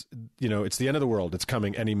pushing this, it's the end of the world. It's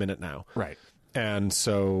coming any minute now. Right. And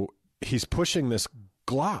so he's pushing this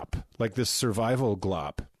glop, like this survival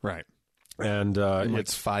glop. Right. And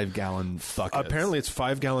it's 5-gallon buckets. Apparently it's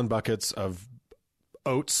 5-gallon buckets of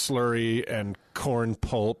oat slurry and corn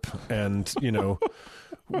pulp and,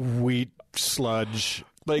 wheat sludge.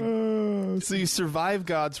 Like, so you survive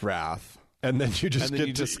God's wrath. And then you just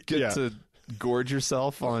get to gorge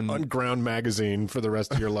yourself on Ground Magazine for the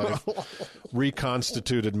rest of your life.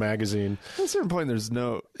 Reconstituted magazine. At a certain point, there's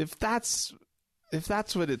no... If that's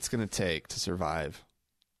what it's going to take to survive,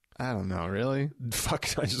 I don't know, really?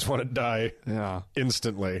 Fuck, I just want to die. Yeah.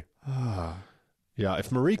 Instantly. Yeah,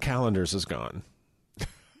 if Marie Callender's is gone,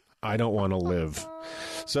 I don't want to live.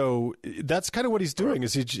 So that's kind of what he's doing,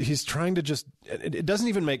 is he's trying to just... It doesn't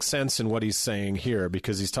even make sense in what he's saying here,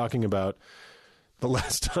 because he's talking about the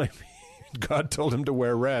last time God told him to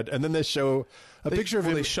wear red, and then they show a picture of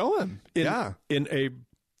him. They show him. In a...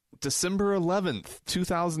 December 11th,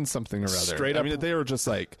 2000 something or other. Straight up. I mean, they were just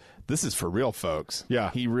like, this is for real, folks.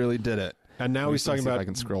 Yeah. He really did it. And now he's talking about... If I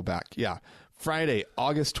can scroll back. Yeah. Friday,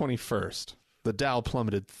 August 21st, the Dow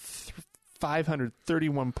plummeted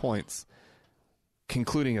 531 points,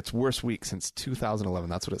 concluding its worst week since 2011.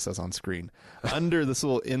 That's what it says on screen. Under this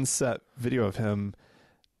little inset video of him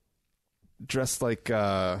dressed like...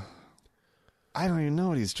 I don't even know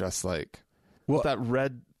what he's dressed like. Well, with that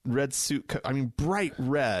red suit, bright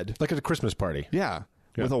red. Like at a Christmas party. Yeah.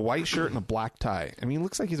 With a white shirt and a black tie. I mean, he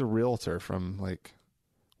looks like he's a realtor from, like,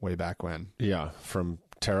 way back when. Yeah, from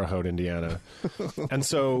Terre Haute, Indiana. And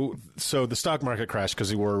so the stock market crashed because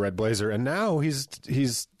he wore a red blazer. And now he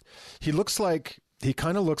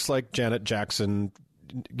kind of looks like Janet Jackson,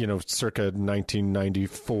 circa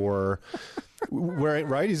 1994.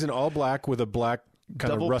 Right? He's in all black with a black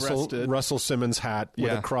kind of Russell Simmons hat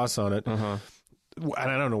with a cross on it. Uh-huh.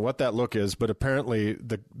 And I don't know what that look is, but apparently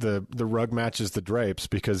the rug matches the drapes,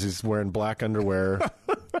 because he's wearing black underwear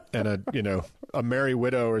and a Merry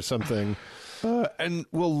Widow or something. And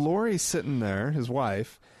Lori's sitting there, his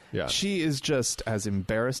wife. Yeah. She is just as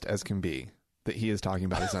embarrassed as can be that he is talking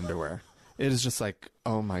about his underwear. It is just like,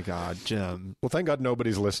 oh my God, Jim. Well, thank God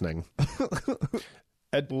nobody's listening.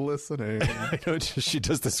 Listening. I know she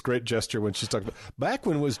does this great gesture when she's talking about back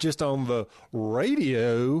when it was just on the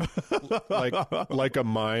radio, like a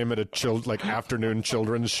mime at a afternoon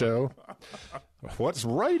children's show. What's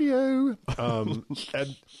radio? And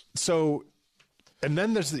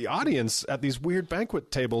then there's the audience at these weird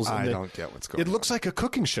banquet tables. And I don't get what's going on. It looks like a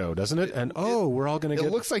cooking show, doesn't it? And we're all going to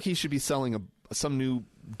get... It looks like he should be selling some new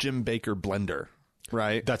Jim Baker blender.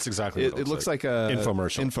 Right, that's exactly what it looks like a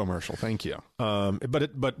infomercial. Infomercial, thank you.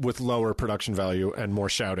 But with lower production value and more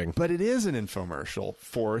shouting. But it is an infomercial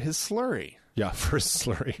for his slurry. Yeah, for his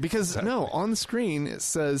slurry. Because on the screen it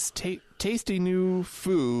says tasty new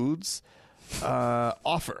foods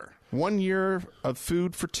offer 1 year of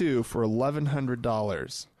food for two for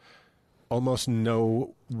 $1,100. Almost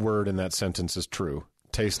no word in that sentence is true.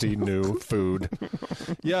 Tasty new food.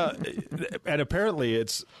 Yeah, and apparently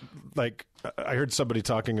it's like, I heard somebody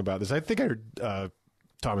talking about this. I think I heard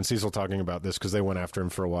Tom and Cecil talking about this because they went after him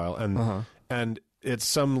for a while, and it's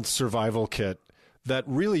some survival kit that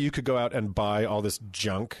really you could go out and buy all this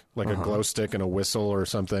junk, like a glow stick and a whistle or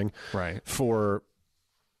something, Right. for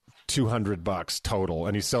 $200 total,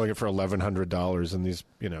 and he's selling it for $1,100. And these,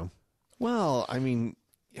 Well, I mean,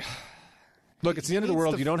 look, it's the end of the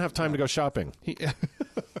world. You don't have time to go shopping.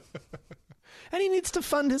 And he needs to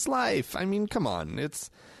fund his life. I mean, come on.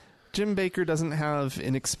 Jim Baker doesn't have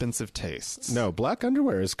inexpensive tastes. No, black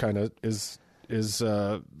underwear is kind of is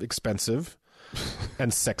expensive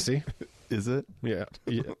and sexy. Is it? Yeah.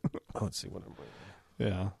 Let's see what I'm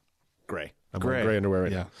wearing. Yeah. Gray. I'm wearing gray underwear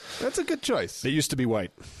right Yeah. now. That's a good choice. They used to be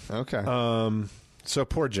white. Okay. So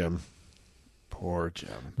poor Jim. Poor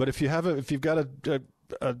Jim. But if you've got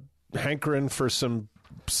a hankering for some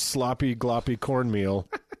sloppy, gloppy cornmeal,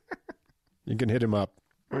 you can hit him up.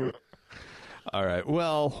 All right.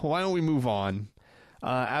 Well, why don't we move on?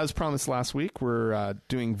 As promised last week, we're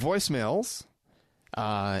doing voicemails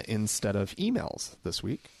instead of emails this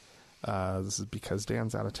week. This is because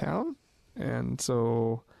Dan's out of town, and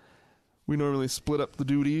so we normally split up the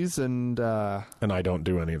duties. And I don't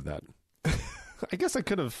do any of that. I guess I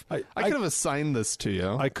could have. I could have assigned this to you.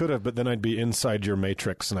 I could have, but then I'd be inside your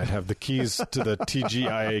matrix, and I'd have the keys to the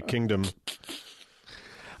TGIA kingdom.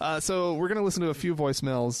 So we're going to listen to a few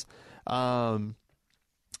voicemails.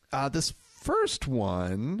 This first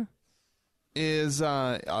one is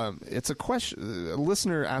it's a question. A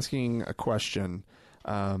listener asking a question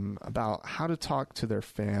about how to talk to their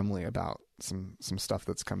family about some stuff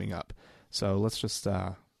that's coming up. So let's just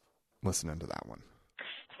listen into that one.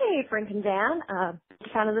 Hey, Frank and Dan,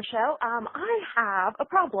 fan of the show. I have a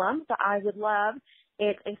problem that I would love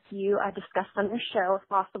it if you discussed on your show if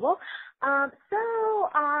possible. So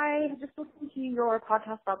I just listened to your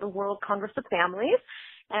podcast about the World Congress of Families,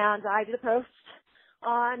 and I did a post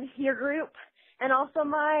on your group and also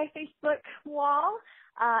my Facebook wall,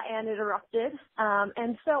 and it erupted.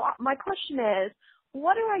 And so my question is,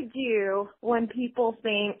 what do I do when people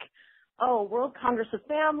think, oh, World Congress of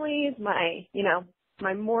Families,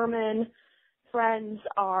 my Mormon friends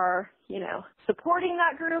are, supporting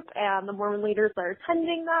that group, and the Mormon leaders are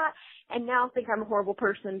attending that, and now think I'm a horrible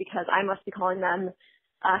person because I must be calling them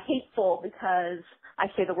hateful because I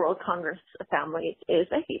say the World Congress of Families is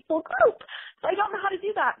a hateful group. So I don't know how to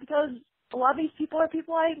do that because a lot of these people are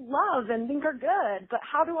people I love and think are good, but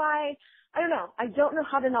how do I don't know. I don't know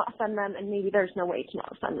how to not offend them, and maybe there's no way to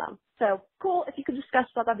not offend them. So cool. If you could discuss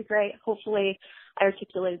that, that'd be great. Hopefully I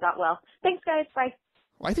articulated that well. Thanks, guys. Bye.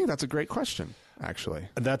 I think that's a great question, actually.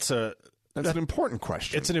 That's an important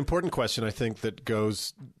question. It's an important question, I think, that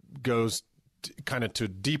goes kind of to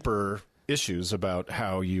deeper issues about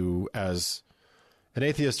how you, as an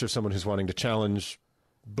atheist or someone who's wanting to challenge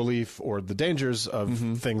belief or the dangers of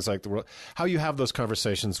things like the world, how you have those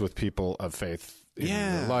conversations with people of faith in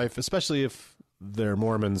your life, especially if they're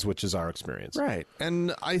Mormons, which is our experience. Right.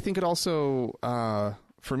 And I think it also,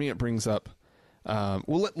 for me, it brings up,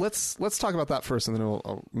 let's talk about that first, and then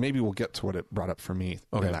maybe we'll get to what it brought up for me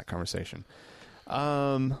in that conversation.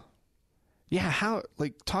 How,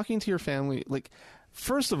 talking to your family,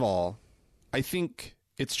 first of all, I think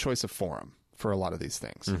it's choice of forum for a lot of these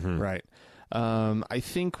things, right? I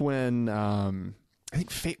think when,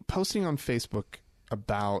 posting on Facebook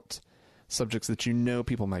about subjects that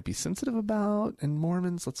people might be sensitive about, and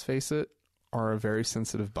Mormons, let's face it, are a very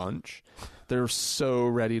sensitive bunch. They're so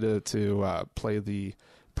ready to play the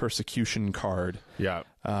persecution card. Yeah.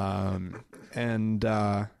 And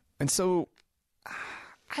so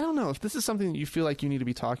I don't know if this is something that you feel like you need to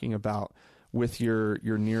be talking about with your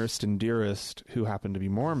nearest and dearest who happen to be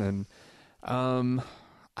Mormon.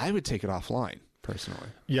 I would take it offline personally.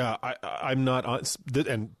 Yeah. I'm not on,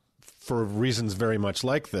 and for reasons very much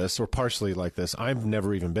like this, or partially like this, I've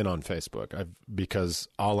never even been on Facebook because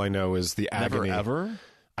all I know is the agony. Never, ever?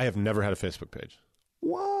 I have never had a Facebook page.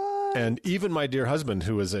 What? And even my dear husband,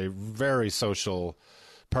 who is a very social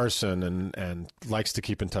person and likes to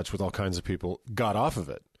keep in touch with all kinds of people, got off of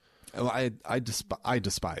it. Well, I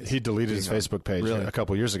despise. He deleted his Facebook page a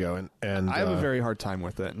couple years ago, and I have a very hard time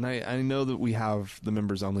with it. And I know that we have the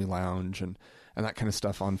members only lounge and that kind of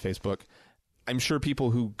stuff on Facebook. I'm sure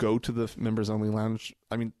people who go to the members only lounge,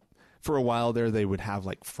 I mean, for a while there, they would have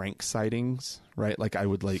Frank sightings, right? I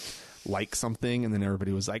would like something, and then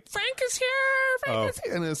everybody was like, Frank is here, Frank is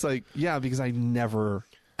here. And it's because I never,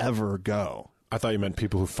 ever go. I thought you meant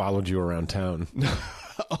people who followed you around town.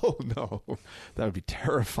 Oh, no. That would be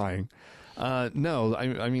terrifying. No,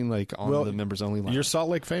 I mean on the members only lounge. You're Salt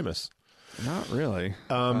Lake famous. Not really.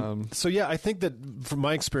 So yeah, I think that from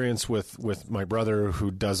my experience with my brother, who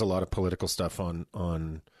does a lot of political stuff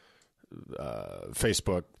on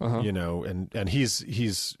Facebook, you know, and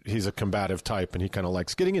he's a combative type, and he kind of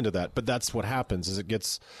likes getting into that. But that's what happens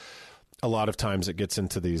is a lot of times it gets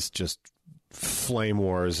into these just flame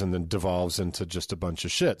wars and then devolves into just a bunch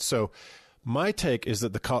of shit. So my take is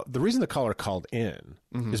that the reason the caller called in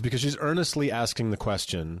is because she's earnestly asking the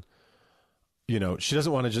question. You know, she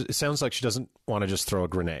doesn't want to just. It sounds like she doesn't want to just throw a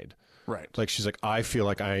grenade. Right. Like she's like, I feel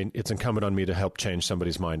like it's incumbent on me to help change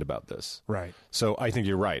somebody's mind about this. Right. So I think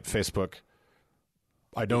you're right. Facebook.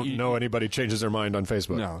 I don't know anybody changes their mind on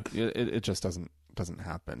Facebook. No, it just doesn't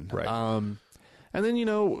happen. Right. And then, you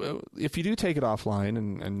know, if you do take it offline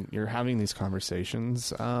and you're having these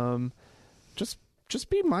conversations, just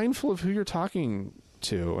be mindful of who you're talking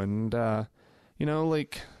to. And, you know,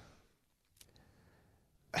 like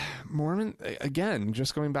Mormon, again,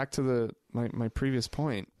 just going back to my previous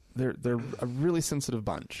point, they're a really sensitive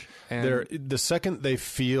bunch. And They're the second they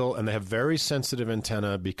feel, and they have very sensitive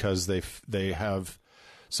antenna because they have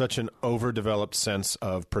such an overdeveloped sense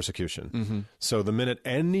of persecution. So the minute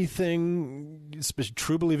anything, especially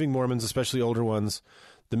true believing Mormons, especially older ones,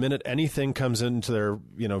 the minute anything comes into their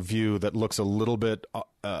view that looks a little bit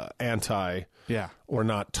anti, or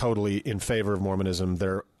not totally in favor of Mormonism,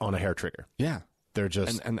 they're on a hair trigger. Yeah. They're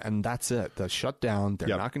just and that's it. They'll shut down.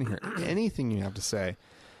 They're not going to hear anything you have to say.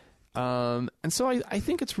 And so I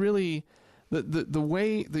think it's really the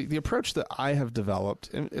way the approach that I have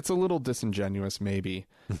developed. And it's a little disingenuous, maybe,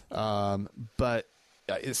 but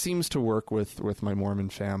it seems to work with my Mormon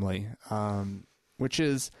family, which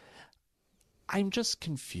is I'm just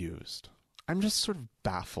confused. I'm just sort of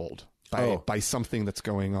baffled by something that's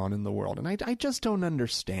going on in the world, and I just don't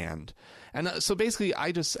understand. And so basically,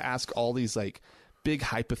 I just ask all these like big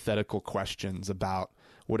hypothetical questions about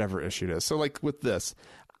whatever issue it is. So like with this,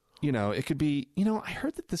 you know, it could be, you know, I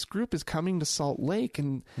heard that this group is coming to Salt Lake,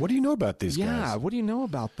 and what do you know about these guys? Yeah, what do you know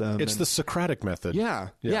about them? It's the Socratic method. Yeah,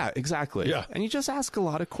 exactly. Yeah. And you just ask a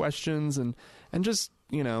lot of questions and just,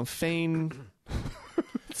 you know, feign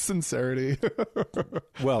sincerity.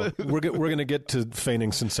 Well, we're going to get to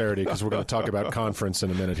feigning sincerity because we're going to talk about conference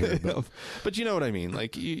in a minute here. But you know what I mean?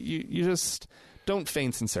 Like you just don't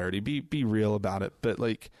feign sincerity. Be real about it. But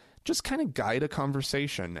like, just kind of guide a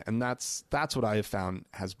conversation, and that's what I have found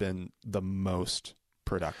has been the most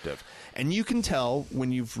productive. And you can tell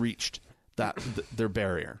when you've reached their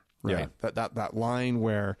barrier, right? Yeah. That line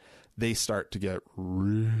where they start to get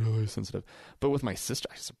really sensitive. But with my sister,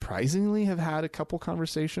 I surprisingly have had a couple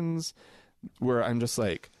conversations where I'm just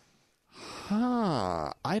like,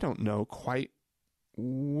 I don't know quite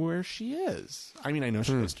where she is. I mean, I know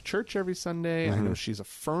she goes to church every Sunday. I know she's a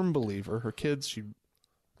firm believer. Her kids, she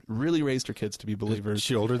really raised her kids to be believers. Is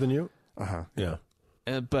she older than you? Yeah.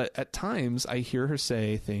 But at times I hear her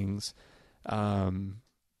say things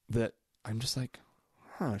that I'm just like,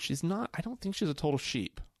 she's not, I don't think she's a total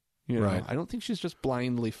sheep. You know? Right. I don't think she's just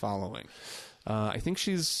blindly following. I think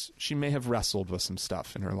she may have wrestled with some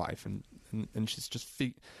stuff in her life, and she's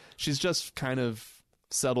just kind of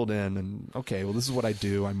settled in, and okay, well, this is what I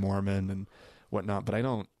do. I'm Mormon and whatnot, but I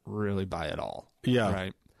don't really buy it all. Yeah.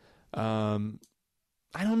 Right.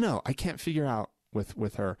 I don't know. I can't figure out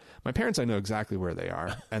with her. My parents, I know exactly where they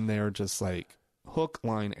are, and they're just like hook,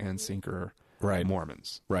 line, and sinker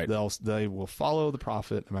Mormons. Right. They will follow the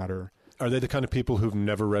prophet no matter. Are they the kind of people who've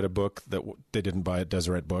never read a book that they didn't buy at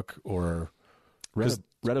Deseret Book, or read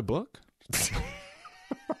a book?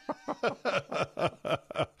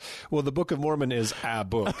 Well, the Book of Mormon is a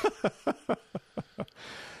book.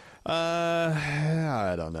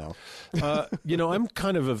 I don't know. You know, I'm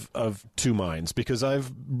kind of two minds, because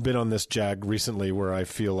I've been on this jag recently where I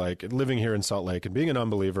feel like living here in Salt Lake and being an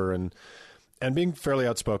unbeliever and being fairly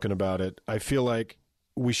outspoken about it, I feel like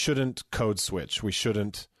we shouldn't code switch. We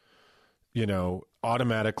shouldn't, you know,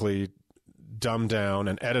 automatically dumb down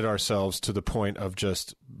and edit ourselves to the point of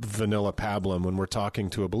just vanilla pablum when we're talking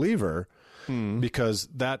to a believer, because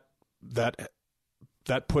that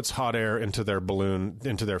puts hot air into their balloon,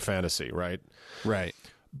 into their fantasy, right? Right.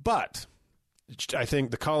 But I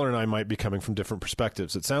think the caller and I might be coming from different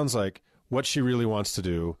perspectives. It sounds like what she really wants to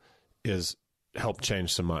do is help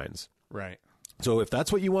change some minds. Right. So if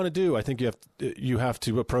that's what you want to do, I think you have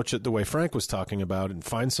to approach it the way Frank was talking about, and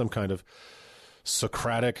find some kind of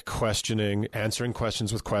Socratic questioning, answering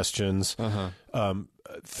questions with questions,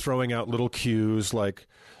 throwing out little cues like,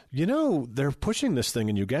 you know, they're pushing this thing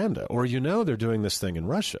in Uganda, or, you know, they're doing this thing in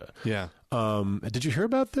Russia. Yeah. Did you hear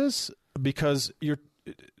about this? Because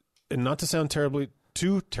and not to sound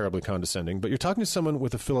too terribly condescending, but you're talking to someone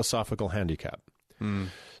with a philosophical handicap.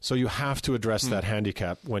 So you have to address that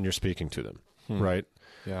handicap when you're speaking to them, right?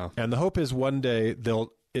 Yeah. And the hope is one day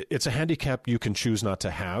it's a handicap you can choose not to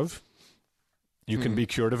have. You can be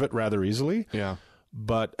cured of it rather easily. Yeah.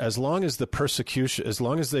 But as long as the persecution, as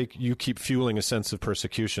long as you keep fueling a sense of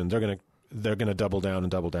persecution, they're gonna double down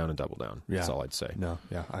and double down and double down. Yeah. That's all I'd say. No.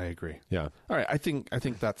 Yeah, I agree. Yeah. All right. I think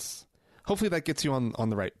that's hopefully that gets you on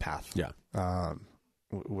the right path. Yeah.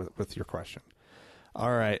 With your question.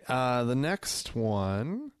 All right. The next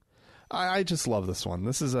one, I just love this one.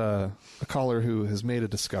 This is a caller who has made a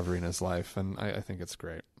discovery in his life, and I think it's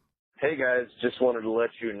great. Hey guys, just wanted to let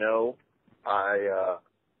you know I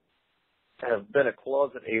have been a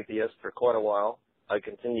closet atheist for quite a while. I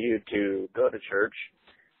continue to go to church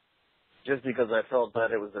just because I felt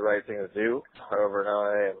that it was the right thing to do. However, now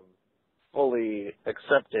I am fully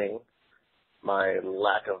accepting my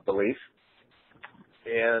lack of belief.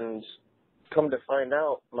 And come to find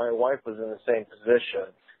out, my wife was in the same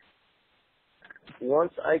position.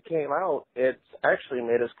 Once I came out, it's actually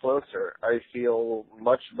made us closer. I feel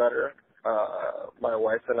much better. My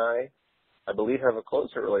wife and I believe, have a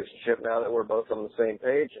closer relationship now that we're both on the same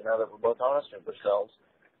page and now that we're both honest with ourselves.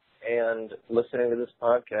 And listening to this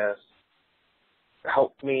podcast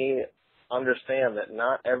helped me understand that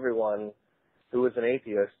not everyone who is an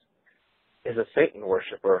atheist is a Satan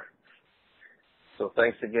worshiper. So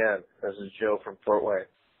thanks again. This is Joe from Fort Wayne.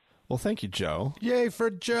 Well, thank you, Joe. Yay for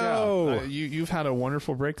Joe. Yeah, you've had a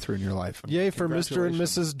wonderful breakthrough in your life. Yay for Mr. and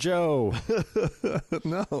Mrs. Joe.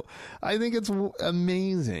 No, I think it's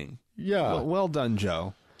amazing. Yeah. Well done,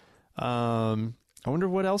 Joe. I wonder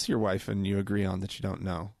what else your wife and you agree on that you don't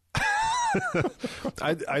know.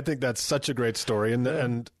 I think that's such a great story,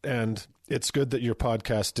 and it's good that your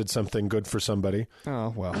podcast did something good for somebody.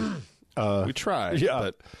 Oh, well, we tried. Yeah.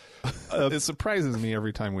 But it surprises me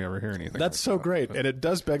every time we ever hear anything. That's so great. And it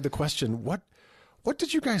does beg the question, what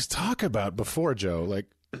did you guys talk about before, Joe? Like,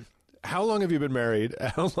 how long have you been married?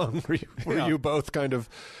 How long were you both kind of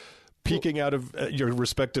peeking out of your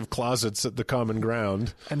respective closets at the common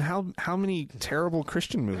ground? And how many terrible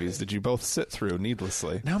Christian movies did you both sit through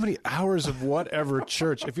needlessly? And how many hours of whatever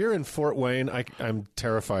church? If you're in Fort Wayne, I'm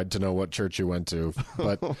terrified to know what church you went to.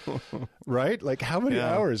 But right? Like, how many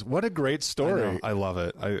hours? What a great story. I love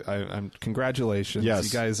it. I'm congratulations. Yes.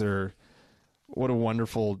 You guys are, what a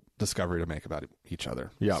wonderful discovery to make about each other.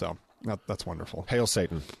 Yeah. So that's wonderful. Hail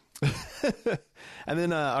Satan. And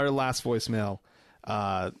then our last voicemail.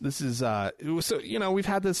 This is so we've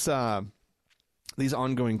had this these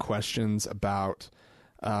ongoing questions about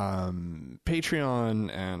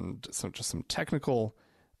Patreon and some technical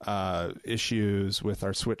issues with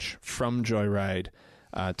our switch from Joyride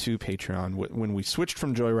to Patreon. When we switched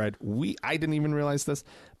from Joyride, I didn't even realize this.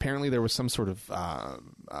 Apparently, there was some sort of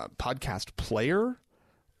podcast player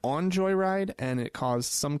on Joyride, and it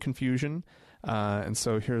caused some confusion. And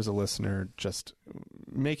so here's a listener just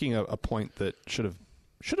making a point that should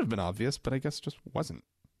have been obvious, but I guess just wasn't.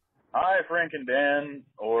 Hi, Frank and Dan,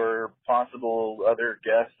 or possible other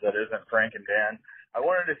guests that isn't Frank and Dan. I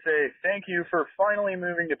wanted to say thank you for finally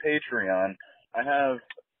moving to Patreon. I have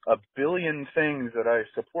a billion things that I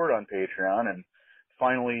support on Patreon, and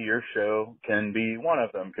finally your show can be one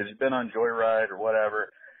of them, because you've been on Joyride or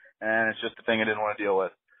whatever, and it's just a thing I didn't want to deal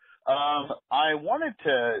with. I wanted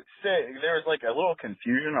to say there was like a little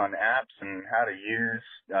confusion on apps and how to use,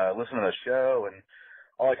 listen to the show and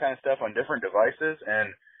all that kind of stuff on different devices.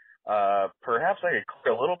 And, perhaps I could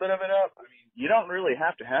clear a little bit of it up. I mean, you don't really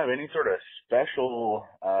have to have any sort of special,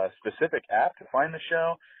 specific app to find the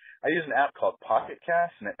show. I use an app called Pocket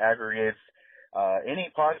Cast, and it aggregates,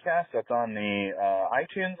 any podcast that's on the,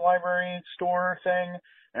 iTunes library store thing,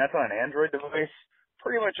 and that's on an Android device.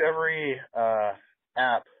 Pretty much every,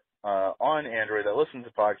 app on Android that listens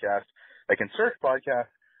to podcasts, that can search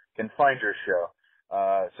podcasts, can find your show.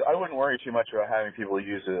 So I wouldn't worry too much about having people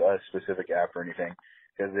use a specific app or anything,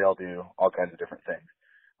 because they all do all kinds of different things.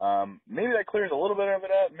 Maybe that clears a little bit of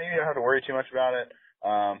it up. Maybe I don't have to worry too much about it.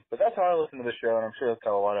 But that's how I listen to the show, and I'm sure that's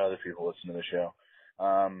how a lot of other people listen to the show.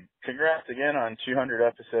 Congrats again on 200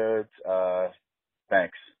 episodes.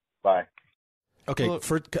 Thanks. Bye. Okay,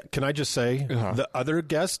 can I just say, the other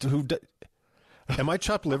guest who... Am I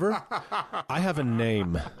chopped liver? I have a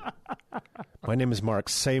name. My name is Mark.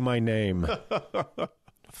 Say my name.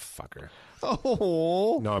 Fucker.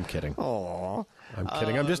 Oh. No, I'm kidding. Oh. I'm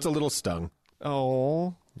kidding. I'm just a little stung.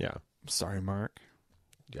 Oh. Yeah. Sorry, Mark.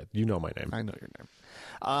 Yeah, you know my name. I know your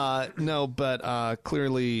name. No, but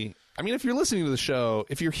clearly, I mean, if you're listening to the show,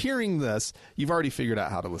 if you're hearing this, you've already figured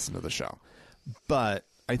out how to listen to the show. But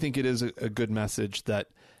I think it is a good message that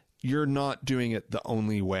you're not doing it the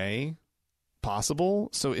only way possible.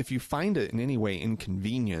 So if you find it in any way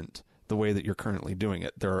inconvenient the way that you're currently doing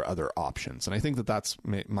it, there are other options. And I think that's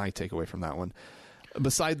my takeaway from that one.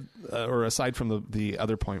 aside from the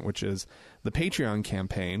other point, which is the Patreon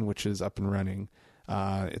campaign, which is up and running.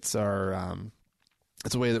 It's our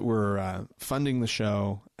it's a way that we're funding the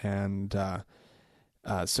show, and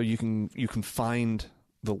so you can find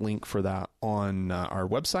the link for that on our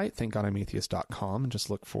website, thankgodimatheist.com, and just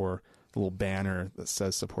look for the little banner that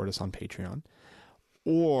says support us on Patreon.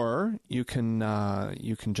 Or you can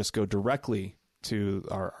just go directly to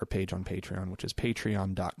our page on Patreon, which is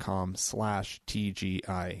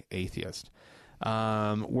patreon.com/TGIatheist.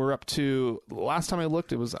 We're up to, last time I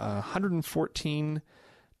looked, it was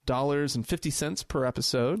 $114.50 per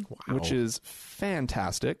episode, which is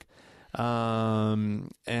fantastic.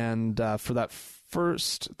 And for that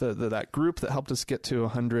first, that group that helped us get to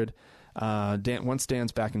 100, once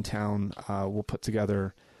Dan's back in town, we'll put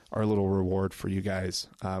together our little reward for you guys,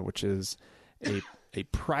 which is a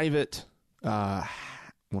private, well,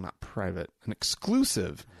 not private, an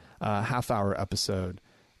exclusive half-hour episode.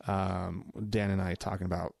 Dan and I talking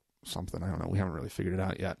about something. I don't know. We haven't really figured it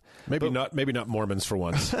out yet. Maybe not Mormons for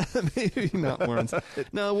once. Maybe not Mormons.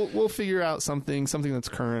 No, we'll figure out something that's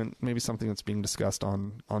current, maybe something that's being discussed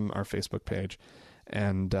on our Facebook page,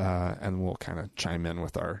 and we'll kind of chime in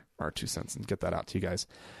with our 2 cents and get that out to you guys.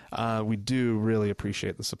 We do really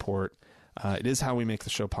appreciate the support. It is how we make the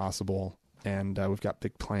show possible, and we've got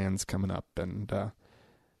big plans coming up, and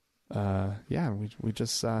we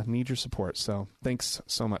just need your support. So thanks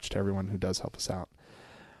so much to everyone who does help us out.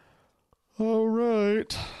 All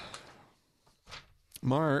right,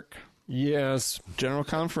 Mark. Yes. General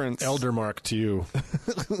Conference. Elder Mark to you,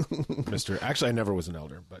 Mister. Actually, I never was an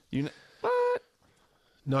elder, but what?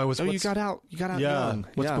 No, I was. Oh, you got out. You got out young.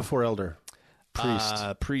 What's before elder?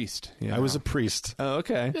 Priest. Priest. Yeah. I was a priest. Oh,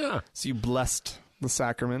 okay. Yeah. So you blessed the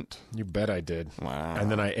sacrament. You bet I did. Wow. And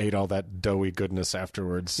then I ate all that doughy goodness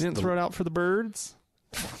afterwards. You didn't throw it out for the birds?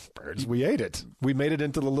 Birds. We ate it. We made it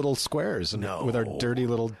into the little squares with our dirty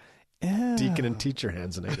little deacon and teacher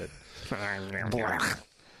hands and ate it.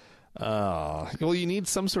 Well, you need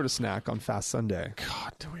some sort of snack on Fast Sunday.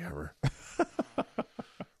 God, do we ever?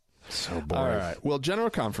 So boring. All right. Well, General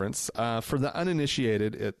Conference, for the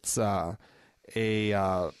uninitiated, it's a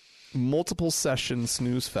multiple session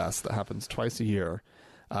snooze fest that happens twice a year.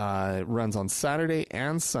 It runs on Saturday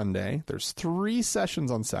and Sunday. There's 3 sessions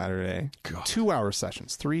on Saturday, 2-hour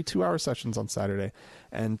sessions, 3 2-hour sessions on Saturday,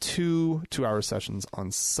 and 2 2-hour sessions on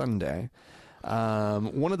Sunday.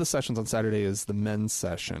 One of the sessions on Saturday is the men's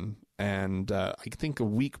session, and I think a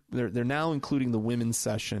week they're now including the women's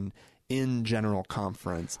session in General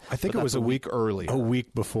Conference. I think it was a week earlier, a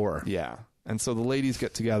week before. Yeah, and so the ladies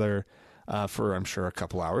get together for, I'm sure, a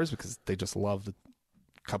couple hours because they just love the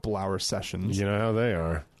couple-hour sessions. You know how they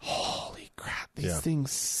are. Holy crap! These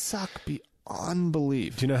things suck beyond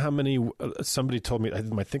belief. Do you know how many? Somebody told me. I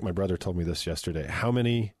think my brother told me this yesterday. How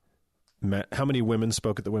many women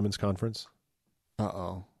spoke at the women's conference?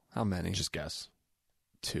 Uh-oh. How many? Just guess.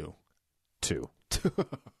 2.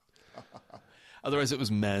 Otherwise, it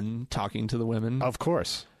was men talking to the women. Of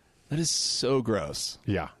course. That is so gross.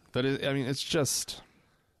 Yeah. That is. I mean, it's just.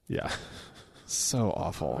 Yeah. So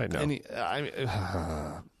awful. I know.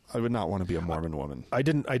 I would not want to be a Mormon woman. I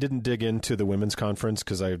didn't dig into the women's conference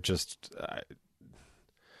because I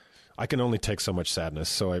can only take so much sadness.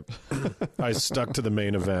 So I stuck to the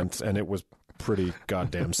main event, and it was pretty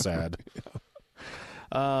goddamn sad.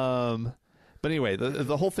 But anyway,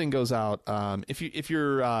 the whole thing goes out. If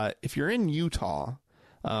you're in Utah,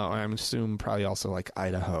 I'm assuming probably also like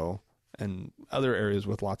Idaho and other areas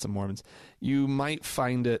with lots of Mormons, you might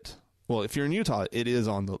find it. Well, if you're in Utah, it is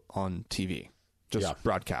on TV,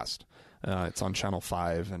 broadcast. It's on Channel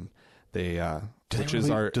 5, and they is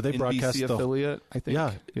our NBC broadcast affiliate. I think,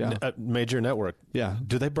 a major network. Yeah,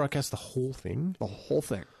 do they broadcast the whole thing? The whole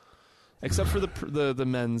thing, except for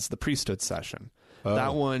the priesthood session. Oh.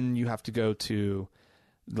 That one you have to go to,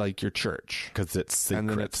 like, your church because it's secret. And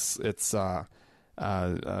then it's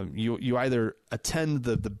you either attend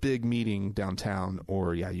the big meeting downtown,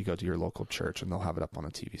 or you go to your local church and they'll have it up on a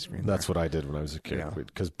TV screen. That's what I did when I was a kid.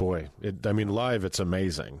 Because live it's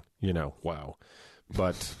amazing. Wow.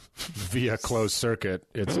 But via closed circuit,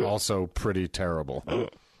 it's also pretty terrible.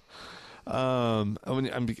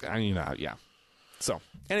 So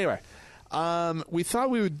anyway, we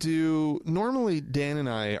thought we would do. Normally, Dan and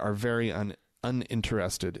I are very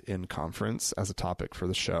uninterested in conference as a topic for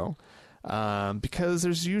the show. Because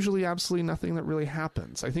there's usually absolutely nothing that really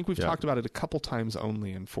happens. I think we've talked about it a couple times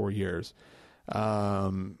only in 4 years,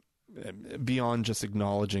 beyond just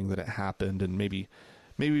acknowledging that it happened, and maybe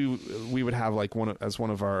we would have like one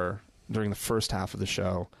of our during the first half of the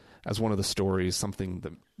show as one of the stories, something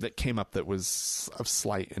that came up that was of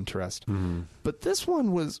slight interest. But this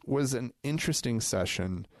one was an interesting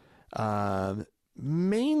session.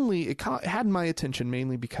 Mainly, it had my attention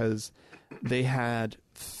mainly because they had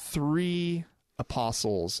 3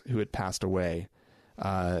 apostles who had passed away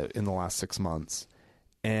in the last 6 months.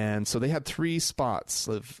 And so they had 3 spots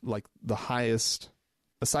of like the highest,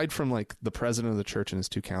 aside from like the president of the church and his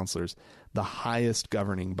 2 counselors, the highest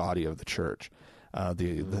governing body of the church,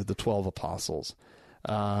 the 12 apostles.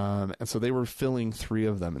 And so they were filling 3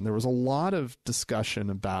 of them. And there was a lot of discussion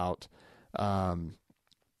about,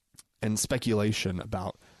 and speculation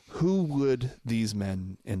about who would these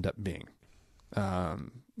men end up being.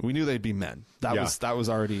 We knew they'd be men. That was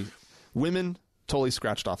already women. Totally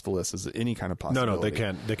scratched off the list as any kind of possibility. No, they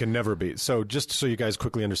can't. They can never be. So just so you guys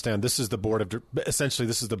quickly understand, this is the board of essentially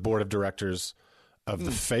this is the board of directors of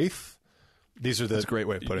the faith. These are That's a great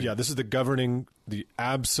way of putting it. Yeah, this is the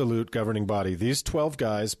absolute governing body. These 12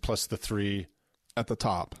 guys plus the 3 at the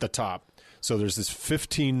top. So there's this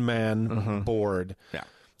 15-man board. Yeah.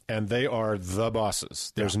 And they are the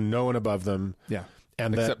bosses. There's no one above them. Yeah.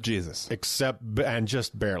 And except Jesus. And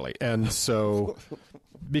just barely. And so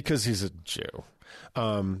because he's a Jew.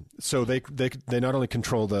 So they not only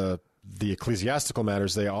control the ecclesiastical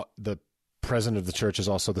matters, the president of the church is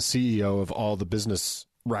also the CEO of all the business.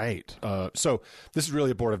 Right. So this is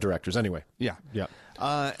really a board of directors anyway. Yeah. Yeah.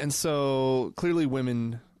 And so clearly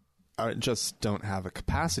women just don't have a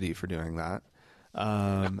capacity for doing that.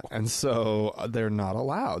 And so they're not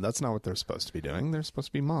allowed. That's not what they're supposed to be doing. They're supposed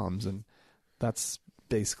to be moms, and that's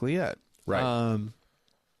basically it. Right.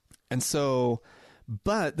 And so,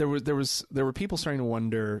 but there were people starting to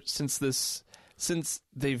wonder, since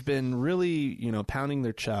they've been really, pounding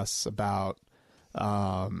their chests about,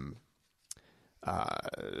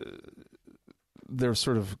 their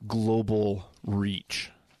sort of global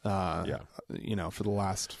reach, for the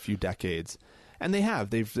last few decades. And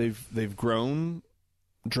they've grown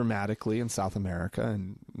dramatically in South America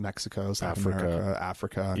and Mexico,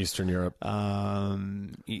 Africa, Eastern Europe.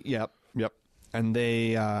 Yep. And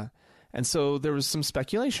and so there was some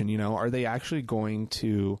speculation, are they actually going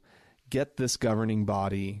to get this governing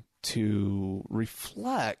body to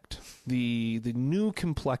reflect the new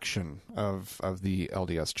complexion of the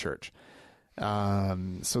LDS Church,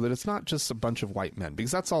 so that it's not just a bunch of white men,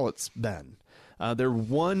 because that's all it's been. They're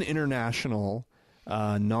one international,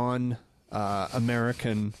 non-American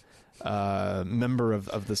member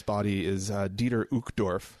of this body is Dieter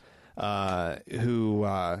Uchtdorf, who,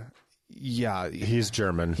 he's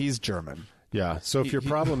German. He's German. Yeah. So if your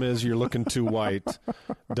problem is you're looking too white,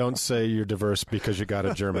 don't say you're diverse because you got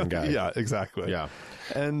a German guy. Yeah, exactly. Yeah.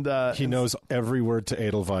 And he knows every word to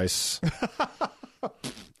Edelweiss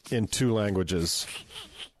in 2 languages.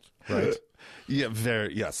 Right? Yeah,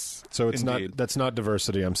 yes. So it's indeed. that's not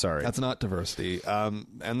diversity. I'm sorry. That's not diversity.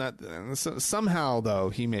 Somehow though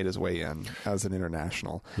he made his way in as an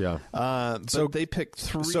international. Yeah. So they picked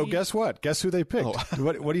 3. So guess what? Guess who they picked? Oh.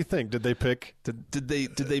 What do you think? Did they pick? Did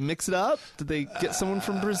they mix it up? Did they get someone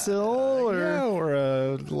from Brazil or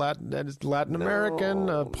a Latin American,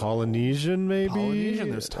 a Polynesian maybe? Polynesian.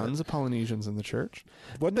 There's tons of Polynesians in the church.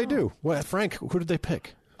 What'd they do? What, Frank? Who did they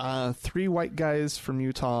pick? 3 white guys from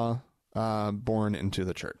Utah. Born into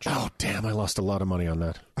the church. Oh, damn, I lost a lot of money on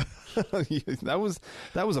that. that was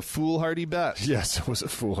a foolhardy bet. Yes, it was a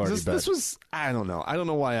foolhardy bet. This was, I don't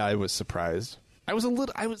know why I was surprised.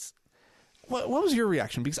 What was your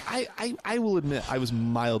reaction? Because I will admit I was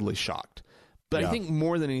mildly shocked. But I think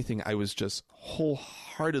more than anything, I was just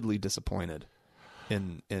wholeheartedly disappointed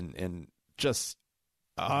in just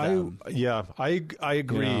them. I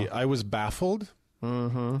agree. I was baffled.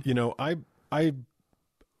 I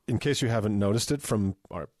in case you haven't noticed it from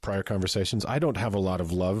our prior conversations, I don't have a lot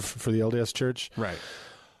of love for the LDS Church. Right.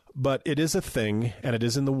 But it is a thing, and it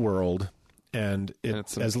is in the world, and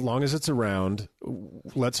as long as it's around,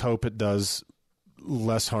 let's hope it does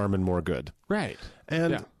less harm and more good. Right.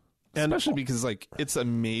 And especially because it's a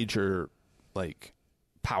major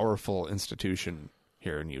powerful institution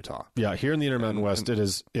here in Utah. Yeah, here in the Intermountain West,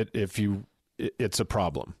 it's a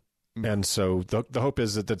problem. And so the hope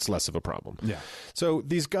is that that's less of a problem. Yeah. So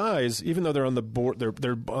these guys, even though they're on the board,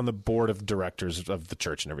 they're on the board of directors of the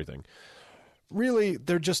church and everything. Really,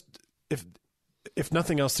 they're just, if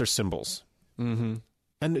nothing else, they're symbols. Mm-hmm.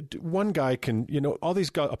 And one guy can, all these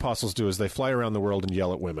apostles do is they fly around the world and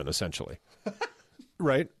yell at women, essentially.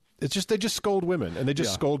 Right? It's just they just scold women and they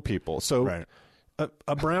just scold people. So right.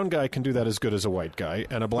 a brown guy can do that as good as a white guy,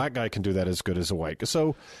 and a black guy can do that as good as a white guy.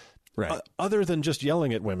 So. Right. Other than just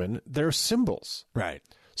yelling at women, they're symbols. Right.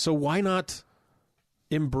 So why not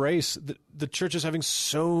embrace the church is having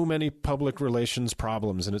so many public relations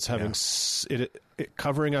problems, and it's having it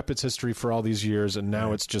covering up its history for all these years, and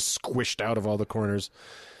now it's just squished out of all the corners.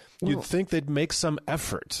 Well, You'd think they'd make some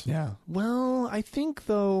effort. Yeah. Well, I think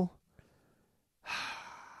though,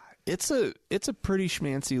 it's a pretty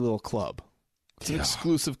schmancy little club. It's an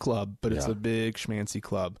exclusive club, but it's a big schmancy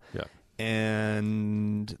club. Yeah.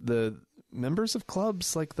 And the members of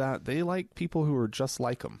clubs like that, they like people who are just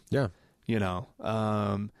like them. Yeah. You know,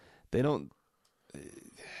 they don't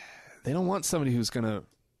want somebody who's going to,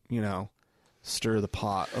 you know, stir the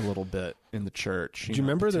pot a little bit in the church. Do you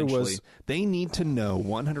remember there was... They need to know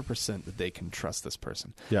 100% that they can trust this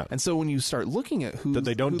person. Yeah. And so when you start looking at who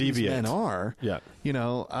they don't deviate. These men are, you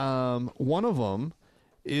know, one of them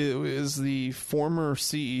is the former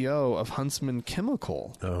CEO of Huntsman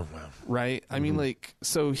Chemical. Oh, wow. Right? I mean, like,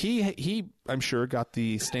 so he I'm sure got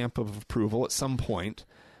the stamp of approval at some point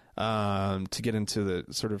to get into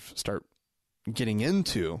the sort of start getting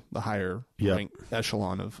into the higher rank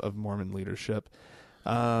echelon of Mormon leadership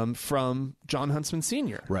from John Huntsman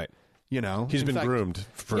Sr. Right. You know, he's been groomed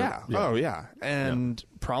for Oh yeah. And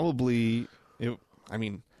probably I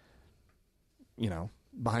mean, you know,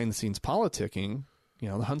 behind the scenes politicking, you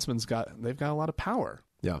know, the Huntsman's they've got a lot of power.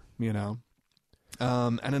 Yeah. You know.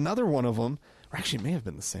 And another one of them, or actually it may have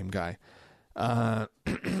been the same guy.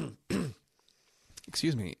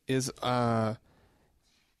 Excuse me,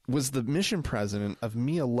 was the mission president of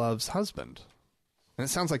Mia Love's husband. And it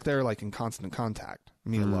sounds like they're like in constant contact,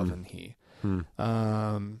 Mia Love and he.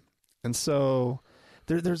 And so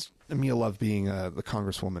there's Mia Love being the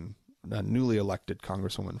congresswoman, a newly elected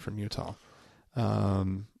congresswoman from Utah,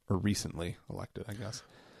 or recently elected, I guess.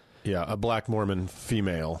 Yeah, a black Mormon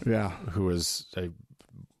female. Yeah. Who is a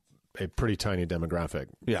pretty tiny demographic.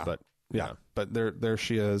 Yeah. But yeah, but there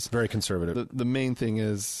she is. Very conservative. The main thing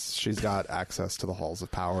is she's got access to the halls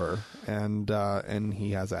of power, and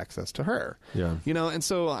he has access to her. Yeah, you know, and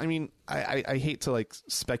so I mean, I hate to like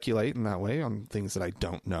speculate in that way on things that I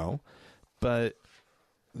don't know, but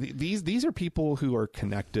these are people who are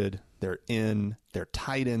connected. They're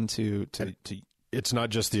tied into to. It's not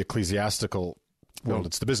just the ecclesiastical world;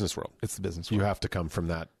 it's the business world. It's the business world. You have to come from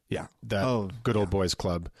that. Yeah. Good old boys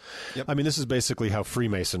club. Yep. I mean, this is basically how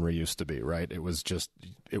Freemasonry used to be, right? It was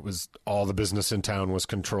all the business in town was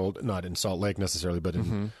controlled, not in Salt Lake necessarily, but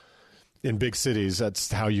in big cities.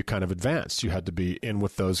 That's how you kind of advanced. You had to be in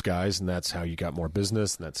with those guys, and that's how you got more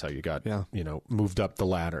business, and that's how you got, you know, moved up the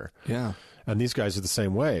ladder. Yeah. And these guys are the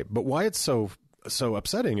same way. But why it's so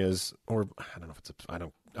upsetting is, or I don't know if it's, I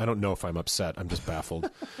don't know if I'm upset. I'm just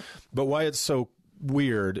baffled. But why it's so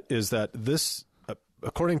weird is that this,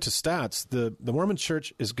 according to stats, the Mormon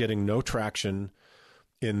Church is getting no traction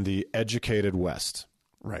in the educated West.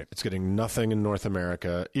 Right. It's getting nothing in North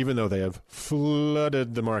America, even though they have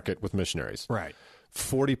flooded the market with missionaries. Right.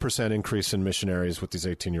 40% increase in missionaries with these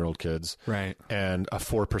 18-year-old kids. Right. And a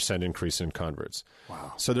 4% increase in converts.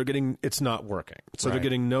 Wow. So it's not working. So they're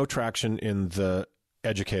getting no traction in the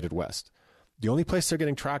educated West. The only place they're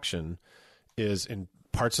getting traction is in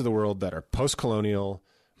parts of the world that are post-colonial,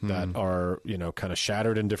 that are, you know, kind of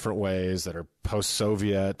shattered in different ways, that are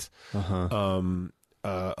post-Soviet. And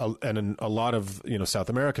a lot of, you know, South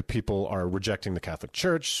America people are rejecting the Catholic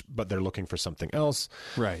Church, but they're looking for something else.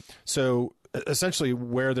 Right. So essentially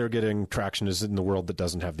where they're getting traction is in the world that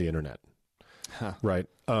doesn't have the internet. Huh. Right.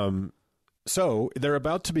 So they're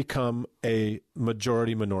about to become a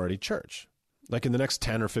majority-minority church. Like in the next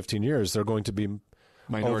 10 or 15 years, they're going to be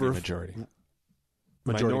majority.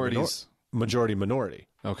 Majority-minority.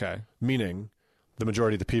 Okay. Meaning the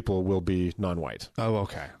majority of the people will be non-white. Oh,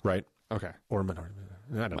 okay. Right? Okay. Or minority.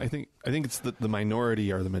 I don't know. I think it's the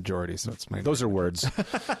minority or the majority, so it's minority. Those are words.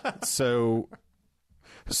 So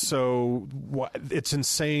it's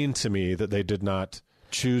insane to me that they did not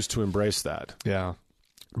choose to embrace that. Yeah.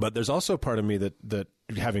 But there's also a part of me that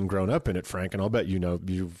having grown up in it, Frank, and I'll bet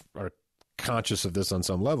you are conscious of this on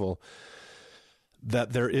some level,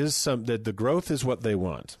 that there is that the growth is what they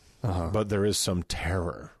want. But there is some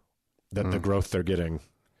terror that the growth they're getting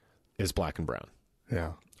is black and brown.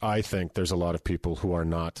 Yeah. I think there's a lot of people who are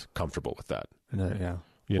not comfortable with that. Yeah.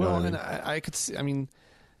 You know what I mean? I could see, I mean,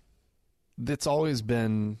 it's always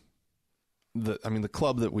been the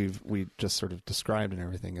club that we just sort of described and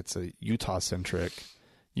everything. It's a Utah-centric,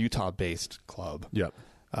 Utah-based club. Yep.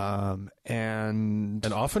 And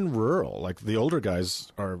often rural. Like the older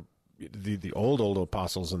guys are the old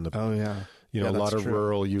apostles in the a lot of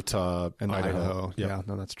rural Utah and Idaho. Yep. Yeah,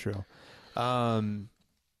 no, that's true. I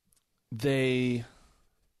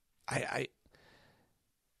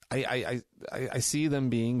see them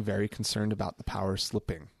being very concerned about the power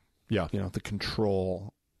slipping Yeah. The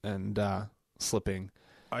control and slipping.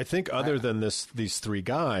 I think other than these three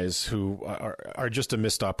guys who are just a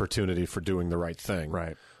missed opportunity for doing the right thing.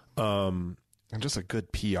 Right. And just a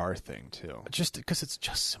good PR thing, too. Just because it's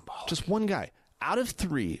just symbolic. Just one guy. Out of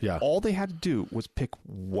three, all they had to do was pick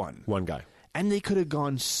one. One guy. And they could have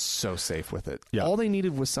gone so safe with it. Yeah. All they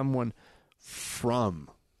needed was someone from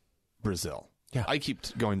Brazil. Yeah. I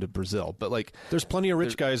keep going to Brazil, but like... There's plenty of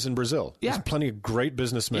rich guys in Brazil. Yeah. There's plenty of great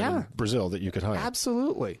businessmen in Brazil that you could hire.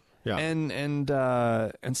 Absolutely. Yeah. And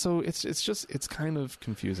so it's kind of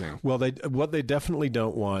confusing. Well, what they definitely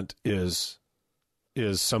don't want is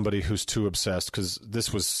somebody who's too obsessed, because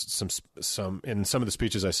this was some in some of the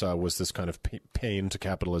speeches I saw was this kind of pain to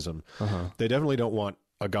capitalism. They definitely don't want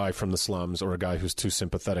a guy from the slums or a guy who's too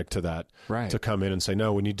sympathetic to that to come in and say,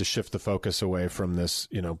 no, we need to shift the focus away from this,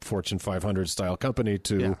 Fortune 500 style company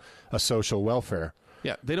to a social welfare.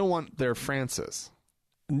 Yeah, they don't want their Francis.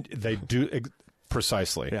 They do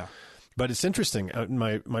precisely. Yeah. But it's interesting.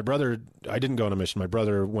 My brother, I didn't go on a mission. My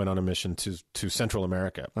brother went on a mission to Central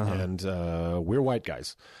America, and we're white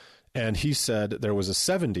guys. And he said there was a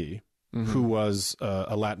 70 who was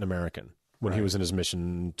a Latin American when he was in his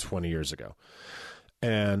mission 20 years ago.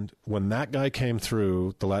 And when that guy came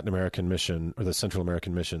through the Latin American mission or the Central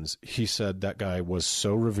American missions, he said that guy was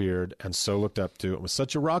so revered and so looked up to and was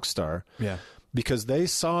such a rock star because they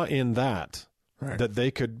saw in that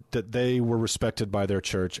that they were respected by their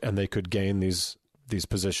church and they could gain these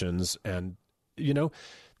positions. And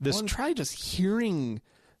this try just hearing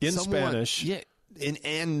in Spanish,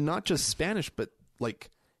 and not just Spanish, but like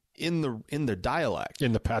in their dialect,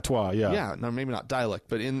 in the patois, no, maybe not dialect,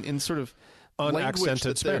 but in sort of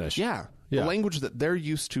unaccented Spanish, the language that they're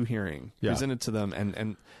used to hearing presented to them,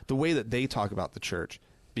 and the way that they talk about the church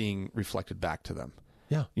being reflected back to them,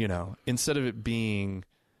 instead of it being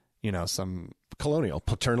some colonial,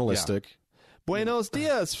 paternalistic. Buenos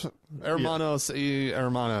dias, hermanos y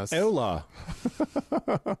hermanas. Hola.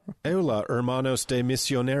 Hola, hermanos de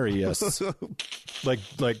misionarios.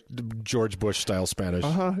 like George Bush style Spanish.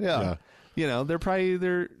 Yeah. They're probably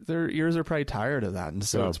their ears are probably tired of that, and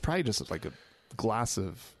so it's probably just like a glass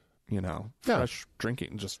of fresh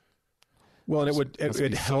drinking. And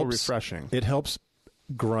it helps so refreshing. It helps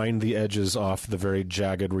grind the edges off the very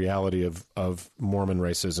jagged reality of Mormon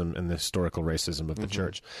racism and the historical racism of the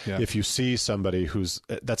church. Yeah. If you see somebody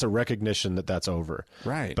that's a recognition that's over.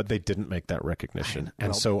 Right. But they didn't make that recognition.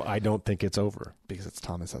 And so I don't think it's over. Because it's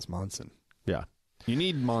Thomas S. Monson. Yeah. You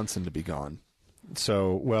need Monson to be gone.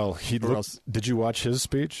 So, did you watch his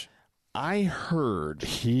speech? I heard.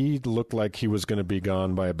 He looked like he was going to be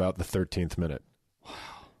gone by about the 13th minute.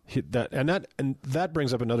 That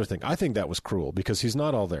brings up another thing. I think that was cruel because he's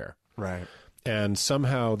not all there. Right. And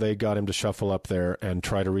somehow they got him to shuffle up there and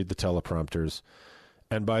try to read the teleprompters.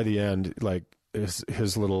 And by the end, like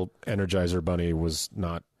his little Energizer bunny was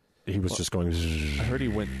not. He was just going. I heard he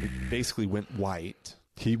basically went white.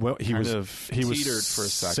 He was teetered for a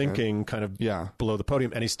second, sinking kind of below the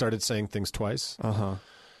podium, and he started saying things twice.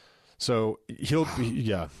 So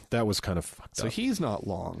that was kind of fucked up. So he's not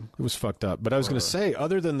long. It was fucked up. But I was going to say,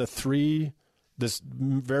 other than this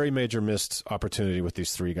very major missed opportunity with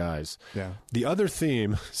these three guys, the other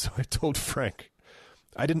theme, so I told Frank,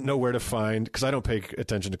 I didn't know where to find, because I don't pay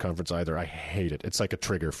attention to conference either. I hate it. It's like a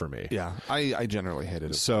trigger for me. Yeah, I generally hate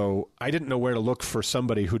it. So I didn't know where to look for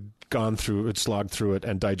somebody who'd gone through it, slogged through it,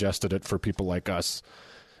 and digested it for people like us,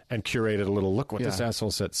 and curated a little, look what this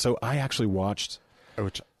asshole said. So I actually watched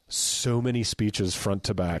so many speeches front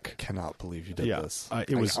to back. I cannot believe you did this. I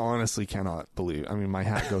honestly cannot believe. I mean, my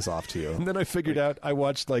hat goes off to you. And then I figured out, I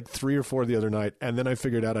watched like 3 or 4 the other night, and then I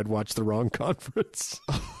figured out I'd watched the wrong conference.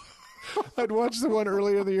 I'd watched the one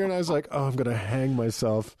earlier in the year, and I was like, oh, I'm going to hang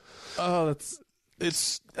myself. Oh,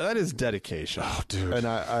 that is dedication. Oh, dude.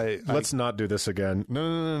 And let's not do this again.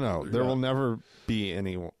 No. There will never be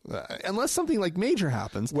any, unless something like major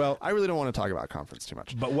happens. Well, I really don't want to talk about conference too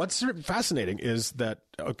much. But what's fascinating is that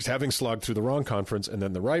having slogged through the wrong conference and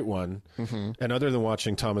then the right one, and other than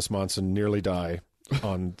watching Thomas Monson nearly die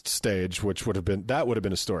on stage, which would have been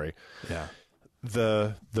a story. Yeah.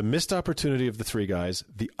 The missed opportunity of the three guys.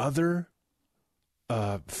 The other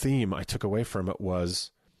theme I took away from it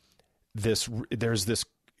was there's this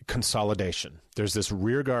consolidation. There's this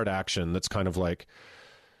rearguard action that's kind of like,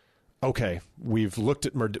 okay, we've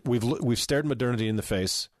stared modernity in the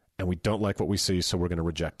face and we don't like what we see, so we're going to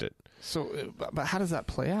reject it. So, but how does that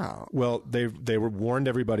play out? Well, they were warned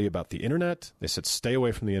everybody about the internet. They said stay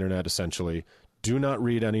away from the internet. Essentially, do not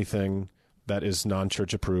read anything that is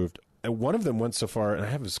non-church approved. And one of them went so far, and I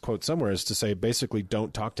have this quote somewhere, is to say basically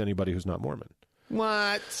don't talk to anybody who's not Mormon.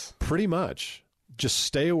 What? Pretty much. just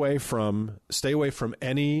stay away from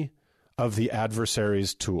any of the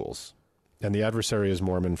adversary's tools. And the adversary is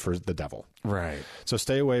Mormon for the devil. Right. So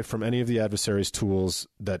stay away from any of the adversary's tools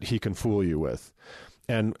that he can fool you with.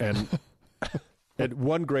 And and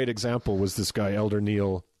one great example was this guy, Elder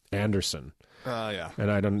Neil Anderson. Yeah.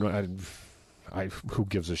 And I don't know, who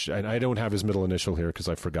gives a shit? I don't have his middle initial here because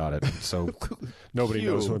I forgot it. So nobody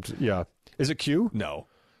Q. knows what. Yeah. Is it Q? No.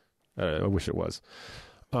 I wish it was.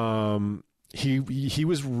 He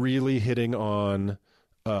was really hitting on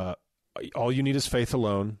all you need is faith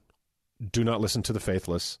alone. Do not listen to the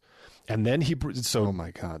faithless. And then oh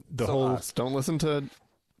my God. The whole don't listen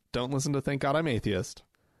to Thank God I'm Atheist.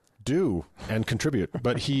 Do and contribute.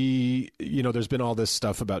 But there's been all this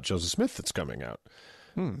stuff about Joseph Smith that's coming out.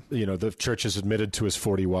 The church has admitted to his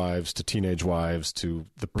 40 wives, to teenage wives, to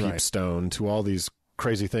the peepstone, to all these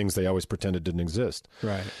crazy things they always pretended didn't exist.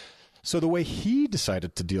 Right. So the way he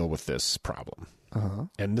decided to deal with this problem,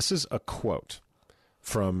 and this is a quote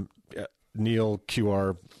from Neil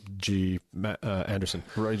QRG Anderson.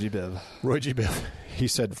 Roy G. Biv. He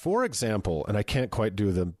said, for example, and I can't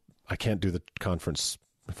do the conference.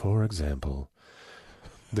 For example,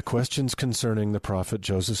 the questions concerning the prophet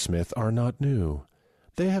Joseph Smith are not new.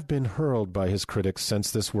 They have been hurled by his critics since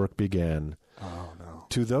this work began. Oh, no.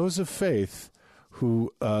 To those of faith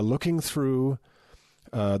who, looking through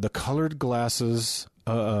the colored glasses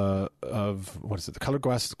the colored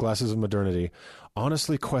glasses of modernity,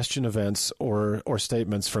 honestly question events or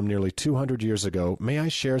statements from nearly 200 years ago, may I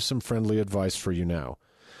share some friendly advice for you now?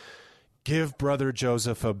 Give Brother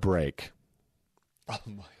Joseph a break. Oh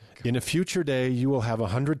my God. In a future day, you will have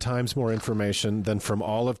 100 times more information than from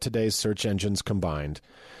all of today's search engines combined.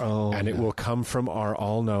 And it will come from our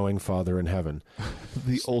all-knowing Father in heaven.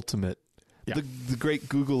 The ultimate. Yeah. The great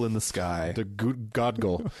Google in the sky. The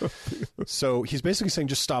Godgle. So he's basically saying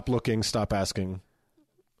just stop looking, stop asking.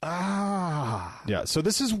 Yeah. So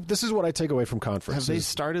this is what I take away from conferences. Have they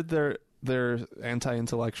started their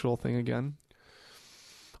anti-intellectual thing again?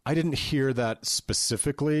 I didn't hear that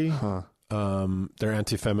specifically. Their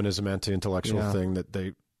anti-feminism, anti-intellectual thing that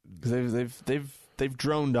they've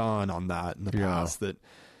droned on that in the past.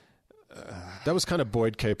 That was kind of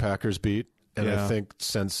Boyd K. Packer's beat, and I think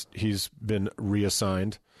since he's been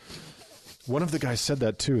reassigned, one of the guys said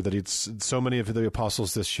that too. That so many of the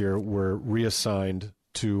apostles this year were reassigned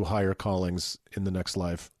to higher callings in the next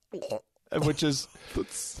life, which is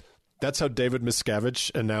that's how David Miscavige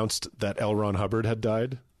announced that L. Ron Hubbard had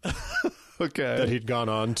died. Okay. That he'd gone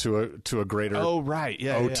on to a greater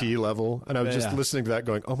OT level. And I was just listening to that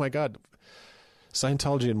going, oh my God,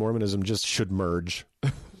 Scientology and Mormonism just should merge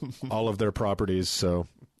all of their properties. So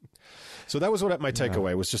that was what my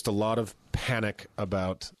takeaway was, just a lot of panic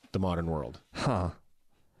about the modern world. Well,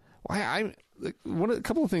 a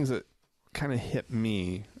couple of things that kind of hit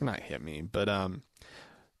me, or not hit me, but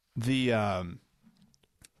there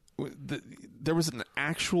was an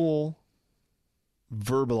actual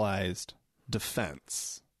verbalized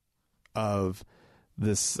defense of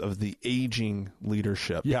the aging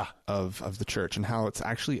leadership of the church, and how it's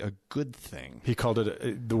actually a good thing. He called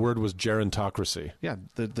it, the word was gerontocracy. Yeah,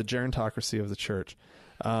 the gerontocracy of the church.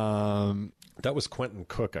 That was Quentin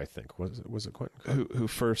Cook, I think. Was it Quentin Cook? Who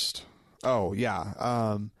first? Oh,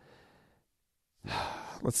 yeah.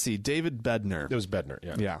 Let's see, David Bednar. It was Bednar,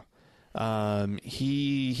 yeah. Yeah.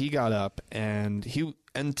 He got up, and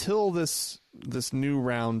until this new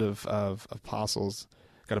round of apostles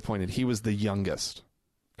got appointed, he was the youngest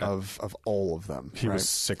of all of them. He was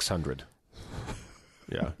 600.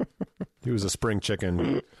 Yeah. He was a spring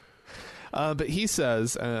chicken. But he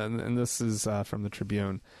says, and this is from the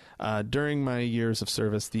Tribune, during my years of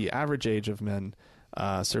service, the average age of men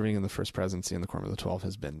serving in the First Presidency in the Quorum of the 12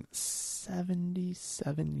 has been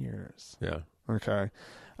 77 years. Yeah. Okay.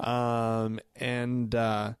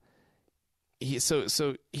 He's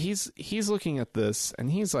looking at this,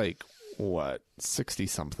 and he's like, what, 60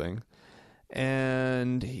 something,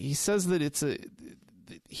 and he says that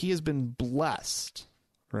he has been blessed,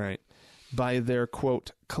 right, by their,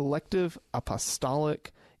 quote, collective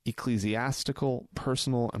apostolic, ecclesiastical,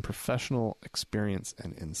 personal, and professional experience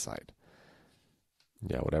and insight.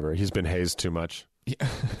 Yeah, whatever. He's been hazed too much. Yeah. I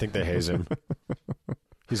think they haze him.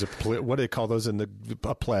 He's what do they call those a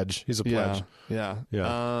pledge? He's a pledge. Yeah.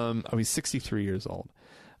 He's 63 years old.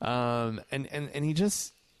 And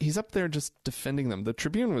he's up there just defending them. The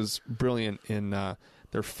Tribune was brilliant in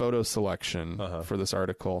their photo selection for this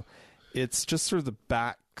article. It's just sort of the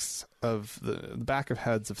back of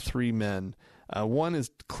heads of three men. One is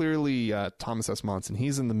clearly Thomas S. Monson.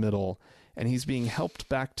 He's in the middle, and he's being helped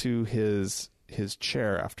back to his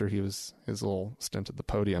chair after his little stint at the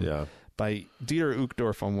podium by Dieter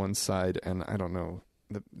Uchtdorf on one side, and I don't know,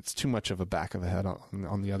 it's too much of a back of the head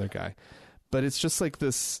on the other guy. But it's just like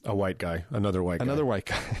this... A white guy, another white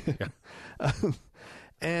guy. Yeah.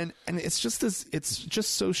 And it's just this. It's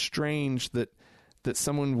just so strange that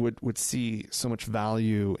someone would see so much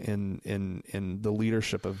value in the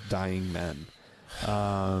leadership of dying men,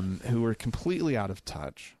 who are completely out of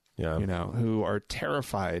touch. Yeah. Who are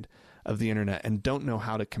terrified of the internet and don't know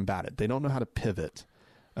how to combat it. They don't know how to pivot.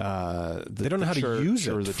 They don't know how to use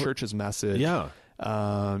it or the church's message. Yeah.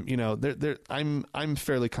 I'm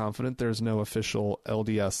fairly confident there's no official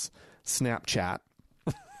LDS Snapchat.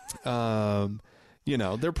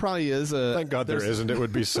 There probably is a... Thank God there isn't. It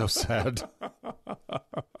would be so sad.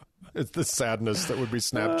 It's the sadness that would be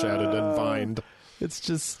Snapchatted and Vined. It's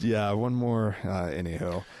just, one more,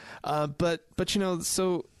 anyhow. But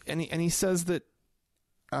so, and he says that,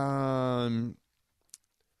 that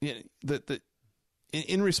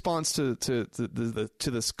in response to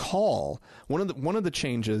this call, one of the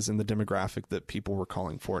changes in the demographic that people were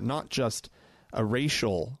calling for, not just a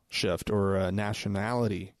racial shift or a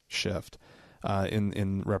nationality shift,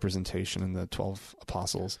 in representation in the 12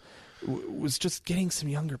 apostles, was just getting some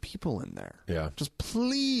younger people in there. Yeah. Just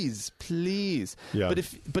please. Yeah.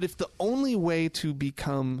 But if the only way to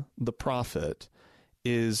become the prophet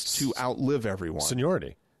is to outlive everyone.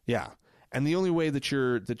 Seniority. Yeah. And the only way that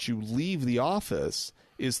you leave the office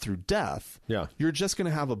is through death. Yeah. You're just going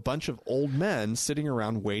to have a bunch of old men sitting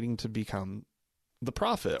around waiting to become the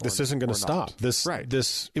prophet. This isn't going to stop.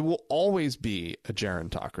 It will always be a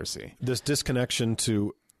gerontocracy. This disconnection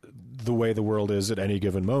to the way the world is at any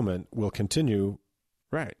given moment will continue,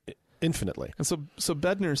 right, infinitely. And so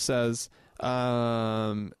Bednar says,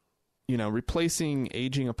 replacing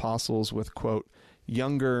aging apostles with, quote,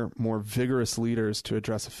 younger, more vigorous leaders to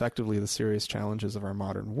address effectively the serious challenges of our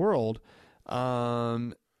modern world,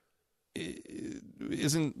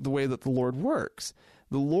 isn't the way that the Lord works.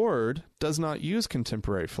 The Lord does not use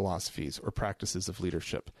contemporary philosophies or practices of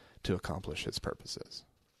leadership to accomplish his purposes.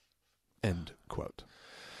 End quote.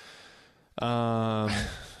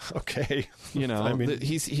 Okay.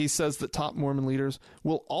 He says that top Mormon leaders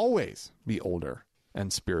will always be older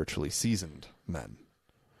and spiritually seasoned men.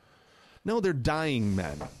 No, they're dying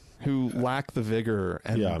men who lack the vigor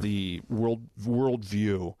and the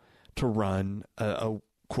worldview to run a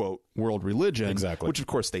quote world religion, exactly. Which of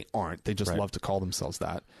course they aren't. They just love to call themselves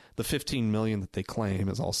that. The 15 million that they claim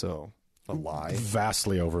is also a lie,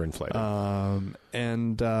 vastly overinflated.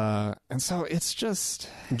 And so it's just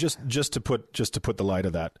to put the lie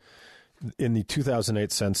to that. In the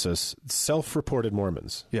 2008 census, self-reported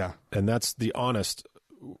Mormons, and that's the honest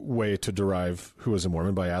way to derive who is a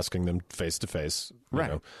Mormon, by asking them face to face,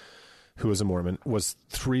 who is a Mormon, was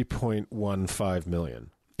 3.15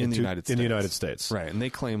 million. In the United States. Right. And they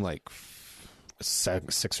claim like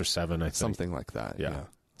 6 or 7, I think. Something like that. Yeah.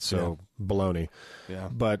 So baloney. Yeah.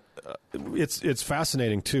 But it's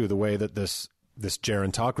fascinating, too, the way that this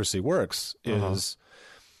gerontocracy works is,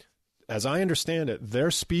 as I understand it, their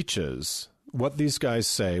speeches, what these guys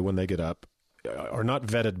say when they get up, are not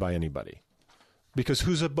vetted by anybody. Because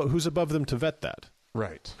who's above them to vet that?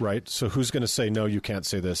 Right. So who's going to say, no, you can't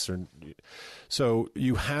say this? So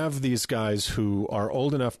you have these guys who are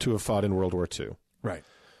old enough to have fought in World War II. Right.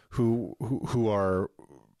 Who are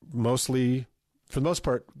mostly, for the most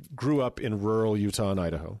part, grew up in rural Utah and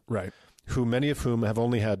Idaho. Right. Many of whom have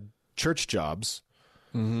only had church jobs.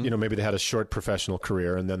 Mm-hmm. Maybe they had a short professional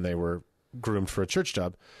career and then they were groomed for a church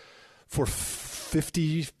job. For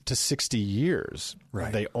 50 to 60 years,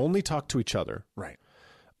 they only talk to each other. Right.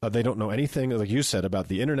 They don't know anything, like you said, about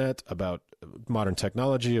the internet, about modern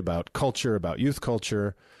technology, about culture, about youth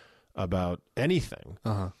culture, about anything.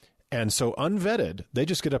 And so unvetted, they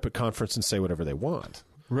just get up at conference and say whatever they want.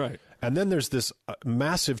 Right. And then there's this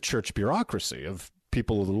massive church bureaucracy of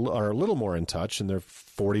people who are a little more in touch in their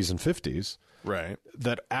 40s and 50s. Right.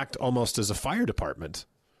 That act almost as a fire department.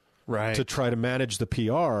 Right. To try to manage the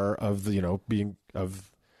PR of being of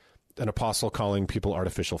an apostle calling people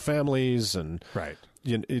artificial families and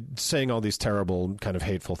saying all these terrible kind of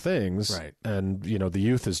hateful things. Right. And, the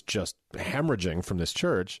youth is just hemorrhaging from this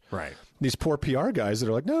church. Right. These poor PR guys that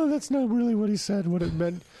are like, no, that's not really what he said, what it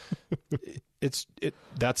meant. That's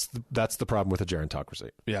the problem with the gerontocracy.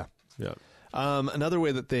 Yeah. Yeah. Another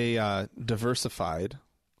way that they diversified,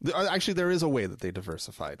 actually there is a way that they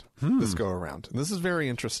diversified this go around. And this is very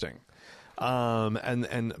interesting.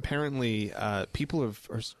 And apparently people are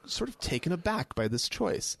sort of taken aback by this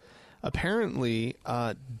choice. Apparently,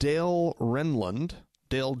 Dale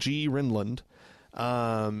G. Renlund,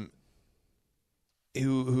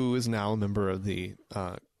 who is now a member of the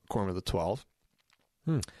Quorum of the 12,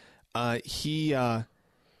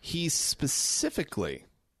 He specifically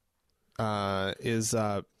is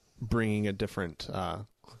bringing a different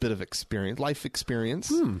bit of life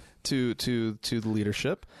experience to the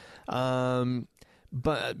leadership,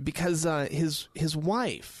 but because his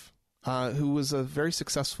wife, who was a very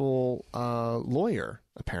successful lawyer,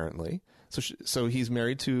 apparently, so he's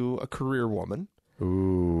married to a career woman.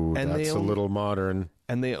 Ooh, and that's a little modern.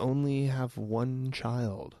 And they only have one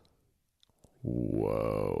child.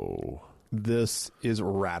 Whoa. This is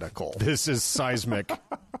radical. This is seismic.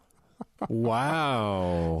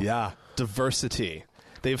 Wow. Yeah. Diversity.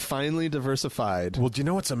 They've finally diversified. Well, do you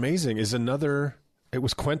know what's amazing is it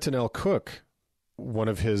was Quentin L. Cook, one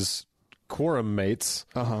of his quorum mates,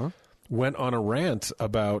 went on a rant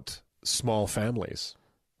about small families.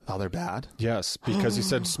 Oh, they're bad? Yes, because he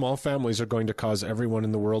said small families are going to cause everyone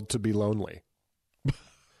in the world to be lonely.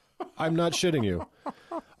 I'm not shitting you.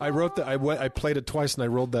 I wrote that. I played it twice and I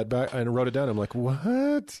rolled that back and wrote it down. I'm like,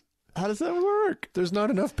 what? How does that work? There's not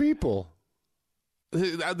enough people.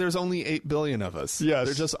 There's only 8 billion of us. Yes.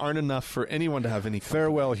 There just aren't enough for anyone to have any company.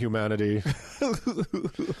 Farewell, humanity.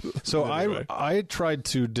 So anyway. I tried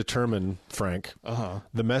to determine, Frank,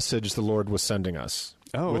 the message the Lord was sending us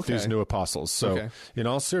with these new apostles. So in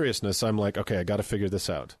all seriousness, I'm like, okay, I got to figure this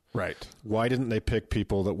out. Right. Why didn't they pick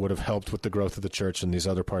people that would have helped with the growth of the church in these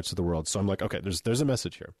other parts of the world? So I'm like, okay, there's a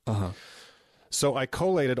message here. So I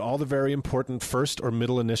collated all the very important first or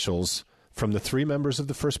middle initials from the 3 members of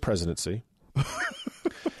the first presidency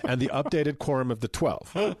and the updated quorum of the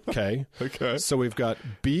 12. Okay. Okay. So we've got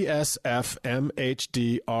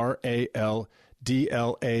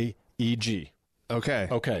BSFMHDRALDLAEG. Okay.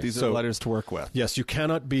 Okay. These are letters to work with. Yes, you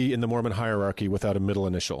cannot be in the Mormon hierarchy without a middle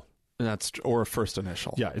initial. Or a first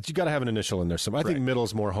initial. Yeah, you got to have an initial in there. So I think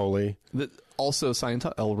middle's more holy. Also,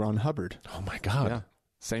 Scientology, L. Ron Hubbard. Oh my God. Yeah.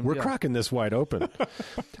 Same We're deal. cracking this wide open.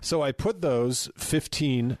 So I put those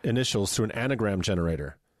 15 initials through an anagram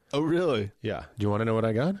generator. Oh, really? Yeah. Do you want to know what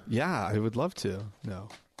I got? Yeah, I would love to. No.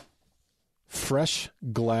 Fresh,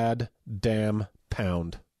 glad, damn,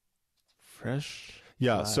 pound. Fresh.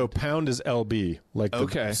 Yeah, glad. so pound is LB, like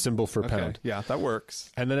the symbol for pound. Yeah, that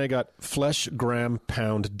works. And then I got flesh, gram,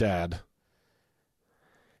 pound, dad.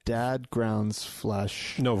 Dad grounds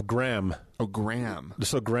flesh. No, gram. Oh, gram.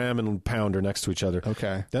 So gram and pound are next to each other.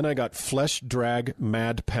 Okay. Then I got flesh, drag,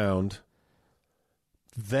 mad, pound.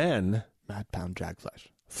 Then mad, pound, drag, flesh.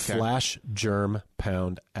 Flash, germ,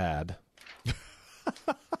 pound, add.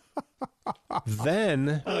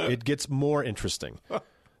 Then it gets more interesting.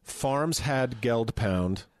 Farms had geld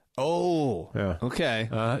pound. Oh. Yeah. Okay.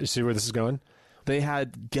 You see where this is going? They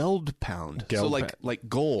had geld pound. So like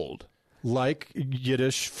gold. Like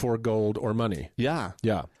Yiddish for gold or money. Yeah.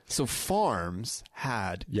 Yeah. So farms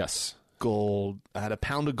had yes gold. I had a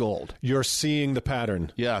pound of gold. You're seeing the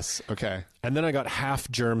pattern. Yes. Okay. And then I got half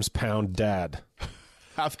germs pound dad.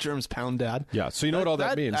 Half germs pound dad. Yeah. So you know what all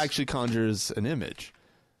that means? Actually conjures an image.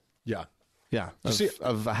 Yeah. Yeah.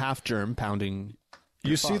 Of a half germ pounding.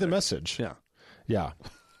 You see the message. Yeah. Yeah.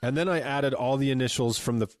 And then I added all the initials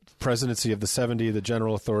from the presidency of the 70, the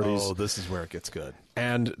general authorities. Oh, this is where it gets good.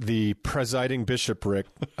 And the presiding bishopric,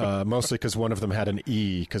 mostly because one of them had an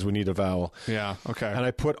E, because we need a vowel. Yeah, okay. And I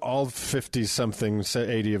put all 50-something,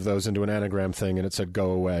 80 of those into an anagram thing, and it said, go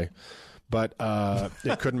away. But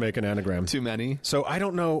it couldn't make an anagram. Too many? So I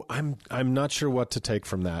don't know. I'm not sure what to take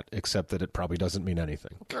from that, except that it probably doesn't mean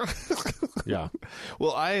anything. Yeah.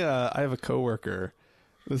 Well, I have a coworker.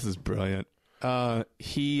 This is brilliant.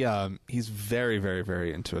 He's very, very,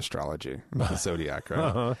 very into astrology, the zodiac,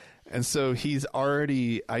 right? And so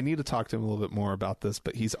I need to talk to him a little bit more about this,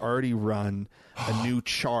 but he's already run a new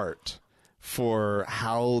chart for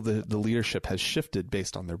how the leadership has shifted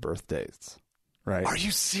based on their birthdays. Right? Are you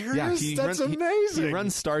serious? Yeah, That's amazing. He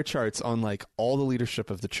runs star charts on like all the leadership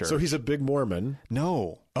of the church. So he's a big Mormon.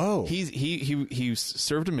 No. Oh. He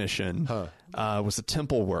served a mission. Was a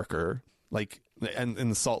temple worker, like in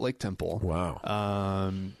the Salt Lake Temple.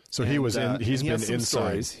 Wow. So he was in. He's been inside.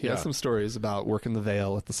 Stories. He has some stories about working the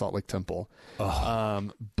veil at the Salt Lake Temple.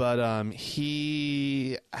 But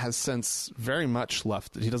he has since very much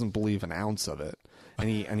left. He doesn't believe an ounce of it, and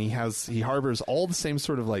he harbors all the same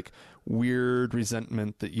sort of like weird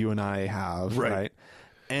resentment that you and I have, right?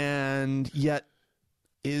 And yet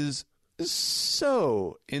is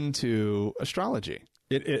so into astrology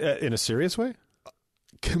in a serious way.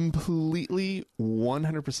 Completely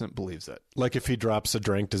 100% believes it. Like if he drops a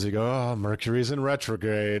drink, does he go, oh, Mercury's in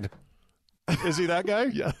retrograde? Is he that guy?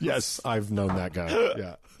 Yeah. Yes, I've known that guy.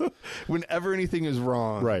 Yeah. whenever anything is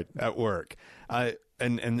wrong Right. at work. And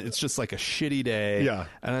it's just like a shitty day. Yeah.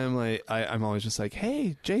 And I'm like, I'm always just like,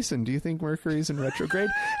 hey, Jason, do you think Mercury's in retrograde?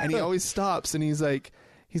 And he always stops and he's like,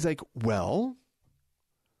 well,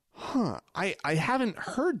 I haven't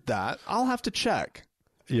heard that. I'll have to check.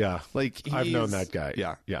 Yeah. Like I've known that guy.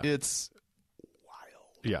 Yeah. Yeah. It's wild.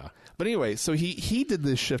 Yeah. But anyway, so he did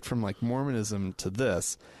this shift from like Mormonism to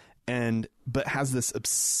this, but has this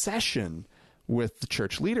obsession with the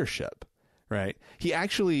church leadership, right? He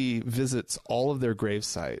actually visits all of their grave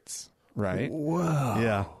sites, right? Whoa.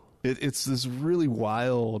 Yeah. It's this really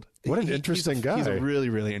wild. What an interesting guy. He's really,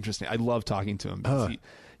 really interesting. I love talking to him because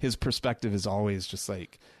his perspective is always just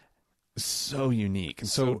like so unique and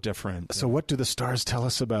so different. So what do the stars tell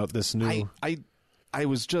us about this new... I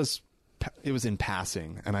was just... It was in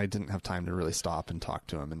passing, and I didn't have time to really stop and talk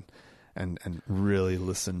to him and really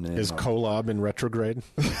listen in. Is Kolob in retrograde?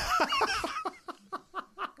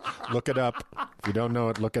 Look it up. If you don't know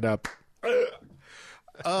it, look it up.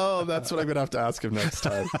 Oh, that's what I'm going to have to ask him next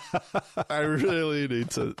time. I really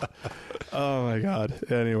need to. Oh, my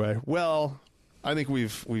God. Anyway, well, I think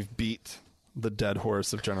we've beat the dead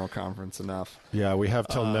horse of General Conference enough. Yeah, we have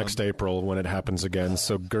till next April when it happens again,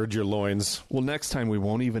 so gird your loins. Well, next time we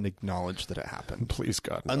won't even acknowledge that it happened. Please,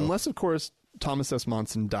 God, no. Unless, of course, Thomas S.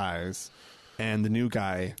 Monson dies and the new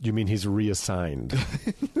guy... You mean he's reassigned?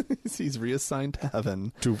 He's reassigned to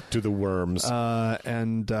heaven. To the worms.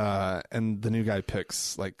 And the new guy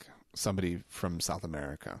picks, like, somebody from South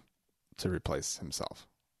America to replace himself.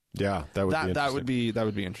 Yeah, that would be interesting. That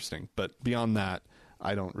would be interesting. But beyond that,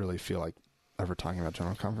 I don't really feel like ever talking about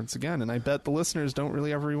General Conference again, and I bet the listeners don't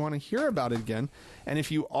really ever want to hear about it again. And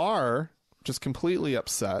if you are just completely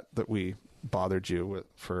upset that we bothered you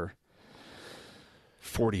for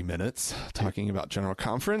 40 minutes talking about General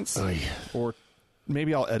Conference, or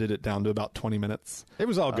maybe I'll edit it down to about 20 minutes. It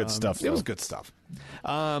was all good stuff, though. It was good stuff.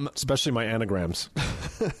 Especially my anagrams.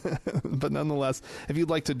 But nonetheless, if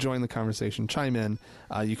you'd like to join the conversation, chime in,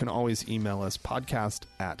 you can always email us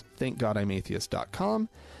podcast@thankgodimatheist.com.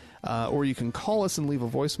 Or you can call us and leave a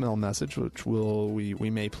voicemail message, which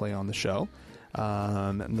we may play on the show.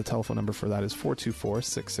 And the telephone number for that is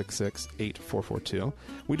 424-666-8442.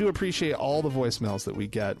 We do appreciate all the voicemails that we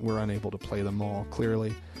get. We're unable to play them all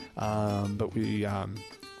clearly, but we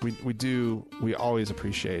always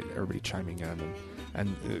appreciate everybody chiming in,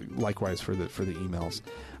 and likewise for the emails.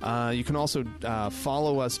 You can also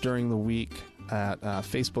follow us during the week at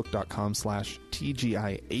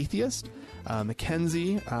facebook.com/TGIAtheist.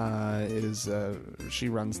 Mackenzie she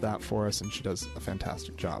runs that for us, and she does a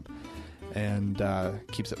fantastic job and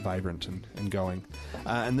keeps it vibrant and going.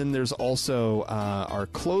 And then there's also our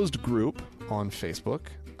closed group on Facebook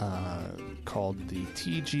called the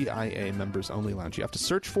TGIA Members Only Lounge. You have to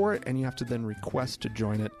search for it, and you have to then request to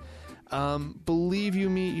join it. Believe you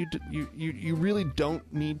me, you really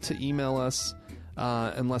don't need to email us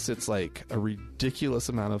unless it's like a ridiculous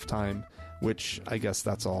amount of time, which I guess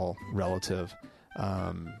that's all relative.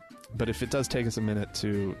 But if it does take us a minute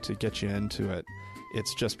to get you into it,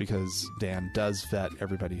 it's just because Dan does vet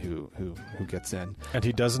everybody who gets in. And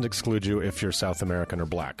he doesn't exclude you if you're South American or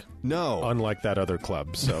black. No. Unlike that other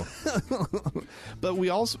club, so. But we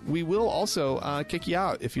will also kick you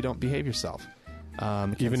out if you don't behave yourself.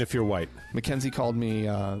 Even if you're white. Mackenzie called me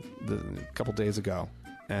a couple days ago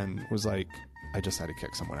and was like, I just had to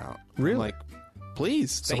kick someone out. Really? I'm like,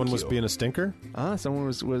 please, Someone was being a stinker? Someone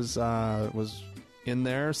was in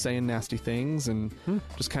there saying nasty things and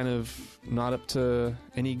just kind of not up to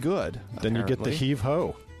any good. Then you get the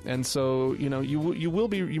heave-ho. And so,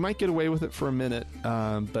 you might get away with it for a minute,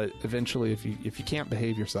 but eventually if you can't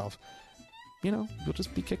behave yourself, you'll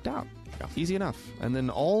just be kicked out. Yeah. Easy enough. And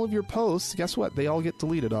then all of your posts, guess what? They all get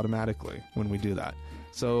deleted automatically when we do that.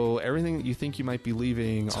 So everything that you think you might be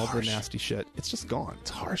leaving, all the nasty shit, it's just gone.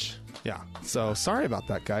 It's harsh. Yeah. So sorry about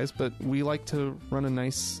that, guys, but we like to run a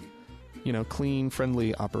nice, clean,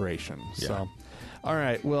 friendly operation. Yeah. So, all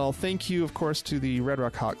right. Well, thank you, of course, to the Red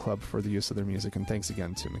Rock Hot Club for the use of their music, and thanks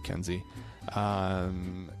again to Mackenzie.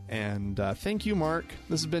 And thank you, Mark.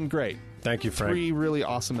 This has been great. Thank you, Frank. 3 really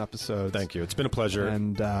awesome episodes. Thank you. It's been a pleasure.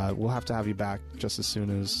 And we'll have to have you back just as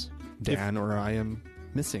soon as Dan or I am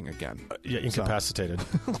missing again. Yeah, incapacitated.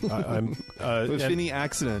 With any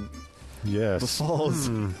accident. Yes. Befalls.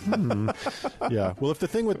 Yeah. Well, if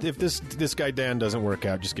this guy Dan doesn't work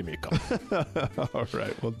out, just give me a call. All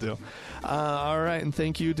right, we'll do. All right, and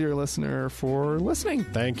thank you, dear listener, for listening.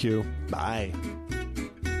 Thank you. Bye.